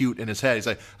didn't compute in his head. He's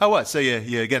like, oh what? So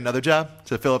you get another job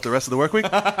to fill up the rest of the work week?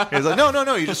 He's like,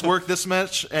 no, you just work this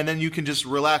much, and then you can just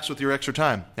relax with your extra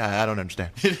time. I don't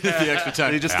understand the extra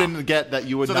time. He just didn't get that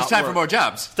you would. So not there's time work. for more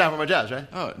jobs. It's time for more jobs, right?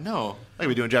 Oh no, I could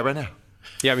be doing a job right now.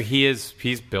 Yeah, I mean he's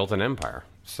built an empire.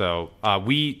 So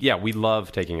we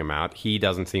love taking him out. He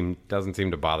doesn't seem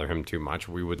to bother him too much.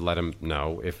 We would let him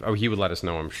know he would let us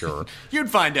know, I'm sure. You'd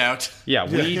find out. Yeah,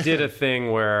 we did a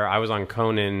thing where I was on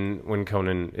Conan when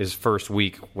Conan his first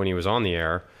week when he was on the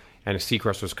air, and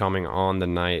Seacrest was coming on the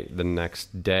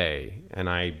next day, and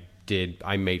I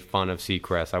made fun of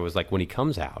Seacrest. I was like, when he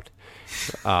comes out,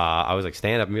 I was like,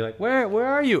 stand up and be like, where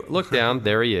are you? Look down,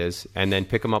 there he is, and then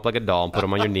pick him up like a doll and put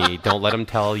him on your knee. Don't let him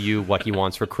tell you what he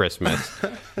wants for Christmas,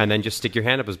 and then just stick your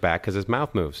hand up his back because his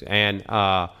mouth moves. And then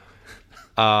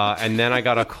I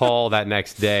got a call that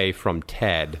next day from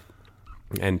Ted,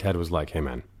 and Ted was like, hey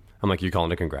man, I'm like, you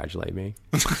calling to congratulate me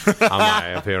on my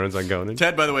appearance on Conan?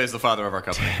 Ted, by the way, is the father of our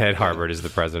company. Ted Harbert is the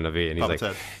president of E, and he's like,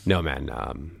 Ted. no man,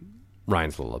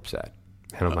 Ryan's a little upset.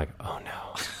 And I'm like, oh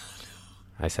no.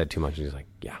 I said too much, and he's like,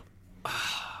 yeah.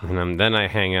 And then I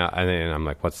hang out, and then I'm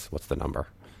like, what's the number?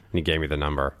 And he gave me the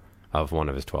number of one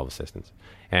of his 12 assistants.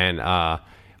 And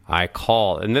I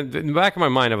call, and then in the back of my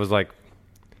mind, I was like,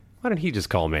 why didn't he just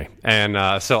call me?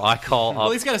 And so I call up. Well,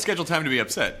 he's got a scheduled time to be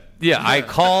upset. Yeah, I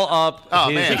call up.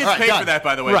 Oh, man. He gets paid for that,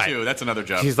 by the way, too. That's another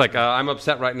job. He's like, I'm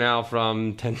upset right now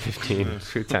from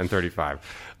 10:15 to 10:35.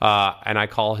 And I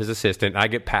call his assistant. I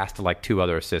get past to like 2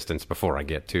 other assistants before I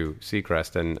get to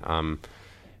Seacrest.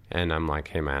 And I'm like,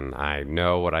 hey, man, I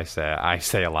know what I say. I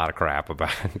say a lot of crap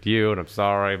about you, and I'm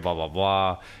sorry, blah, blah,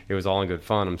 blah. It was all in good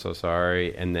fun. I'm so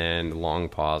sorry. And then long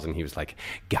pause, and he was like,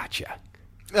 gotcha.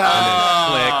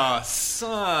 Oh,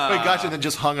 son. Wait, gotcha, and then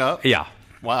just hung up? Yeah.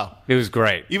 Wow. It was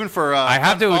great. Even for I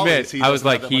have to admit, I was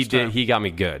like, he he got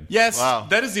me good. Yes,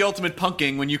 that is the ultimate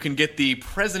punking when you can get the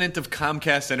president of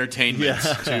Comcast Entertainment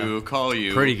to call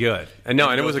you. Pretty good. And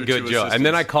it was a good joke. And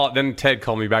then then Ted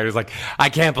called me back. He was like, I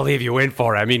can't believe you went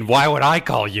for it. I mean, why would I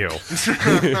call you?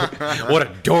 What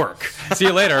a dork. See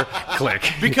you later. Click.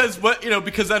 Because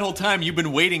that whole time you've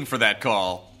been waiting for that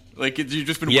call. Like, you've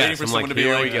just been waiting for someone to be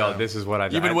like, here we go. This is what I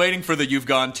did. You've been waiting for the "you've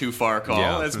gone too far"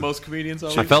 call, as most comedians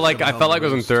always. I felt like I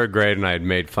was in 3rd grade and I had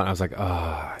made fun. I was like,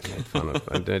 I made fun of it.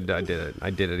 I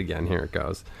did it again. Here it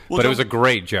goes. Well, but it was a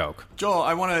great joke. Joel,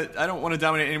 I don't want to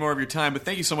dominate any more of your time, but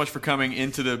thank you so much for coming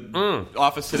into the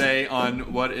office today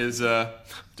on what is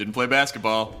didn't play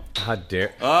basketball. How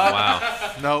dare!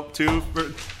 Wow. Nope. 2.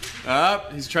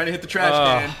 He's trying to hit the trash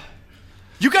can.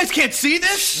 You guys can't see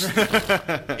this? In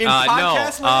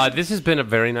podcast land? This has been a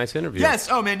very nice interview. Yes.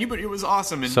 Oh, man, it was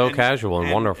awesome. And casual and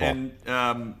wonderful.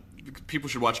 And people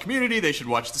should watch Community. They should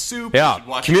watch The Soup. Yeah. They should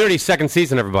watch Community second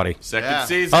season, everybody. Second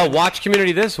season. Oh, watch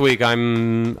Community this week.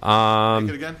 I'm...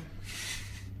 Make it again?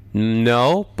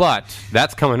 No, but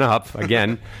that's coming up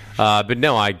again. But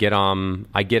no, I get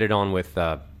it on with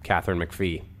Catherine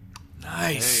McPhee.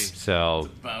 Nice. So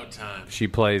It's about time. She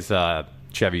plays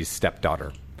Chevy's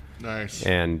stepdaughter. Nice.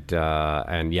 And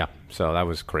yeah, so that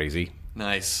was crazy.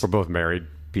 Nice. We're both married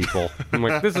people. I'm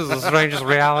like, this is the strangest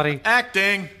reality.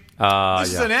 Acting.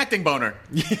 This is an acting boner.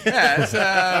 Yeah, it's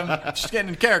just getting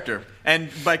in character. And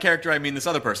by character, I mean this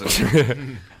other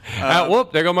person.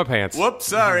 Whoop, there go my pants. Whoops,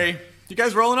 sorry. You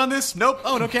guys rolling on this? Nope.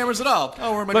 Oh, no cameras at all.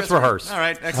 Oh, we're in my Let's dressing room. rehearse. All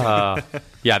right,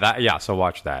 excellent. So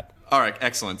watch that. All right,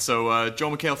 excellent. So,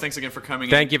 Joel McHale, thanks again for coming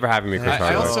in. Thank you for having me, Chris.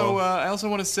 I also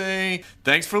want to say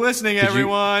thanks for listening,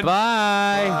 everyone.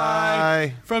 Bye.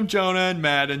 Bye. From Jonah and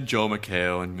Matt and Joel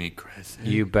McHale and me, Chris.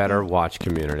 You better watch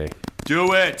Community.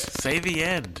 Do it. Say the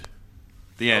end.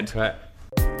 The end. Okay.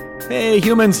 Hey,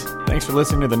 humans. Thanks for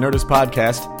listening to the Nerdist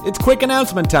Podcast. It's quick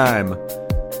announcement time.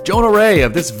 Jonah Ray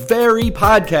of this very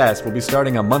podcast will be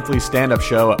starting a monthly stand-up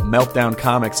show at Meltdown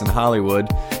Comics in Hollywood.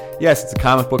 Yes, it's a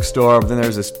comic book store, but then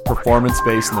there's this performance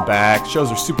space in the back.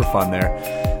 Shows are super fun there.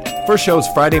 First show is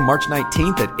Friday, March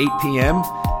 19th at 8 p.m.,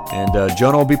 and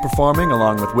Jonah will be performing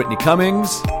along with Whitney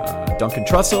Cummings, Duncan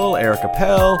Trussell, Eric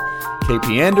Appel,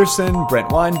 KP Anderson,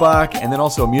 Brent Weinbach, and then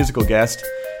also a musical guest.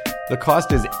 The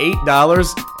cost is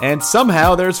 $8, and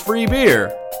somehow there's free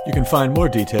beer. You can find more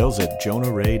details at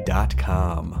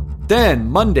jonahray.com. Then,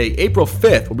 Monday, April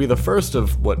 5th, will be the first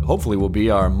of what hopefully will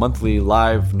be our monthly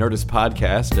live Nerdist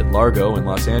podcast at Largo in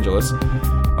Los Angeles.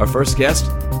 Our first guest,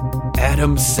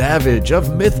 Adam Savage of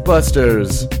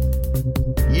Mythbusters.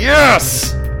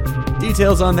 Yes!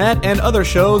 Details on that and other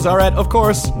shows are at, of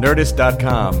course,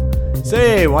 nerdist.com.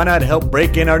 Say, why not help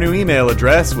break in our new email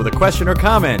address with a question or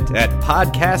comment at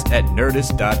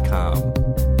podcast@nerdist.com.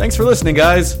 Thanks for listening,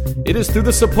 guys. It is through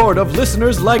the support of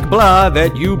listeners like blah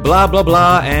that you blah blah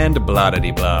blah and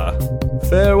blah-da-dee-blah.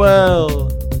 Farewell.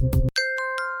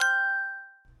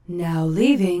 Now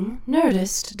leaving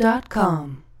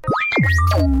Nerdist.com.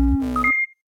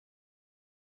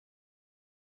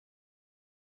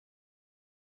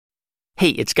 Hey,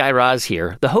 it's Guy Raz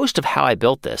here, the host of How I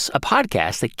Built This, a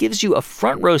podcast that gives you a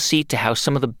front row seat to how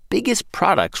some of the biggest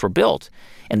products were built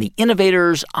and the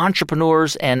innovators,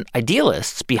 entrepreneurs, and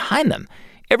idealists behind them.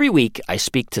 Every week, I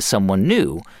speak to someone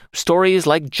new. Stories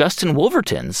like Justin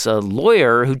Wolverton's, a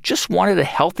lawyer who just wanted a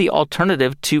healthy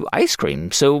alternative to ice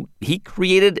cream, so he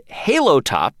created Halo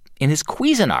Top in his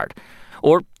Cuisinart.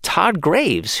 Or Todd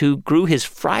Graves, who grew his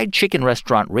fried chicken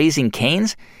restaurant Raising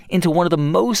Cane's into one of the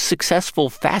most successful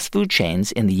fast food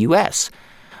chains in the U.S.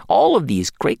 All of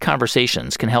these great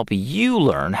conversations can help you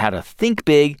learn how to think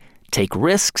big, take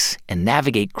risks, and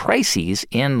navigate crises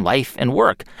in life and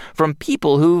work from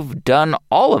people who've done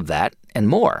all of that and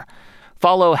more.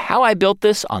 Follow How I Built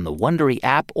This on the Wondery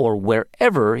app or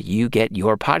wherever you get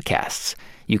your podcasts.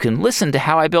 You can listen to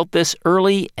How I Built This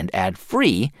early and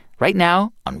ad-free right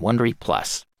now on Wondery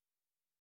Plus.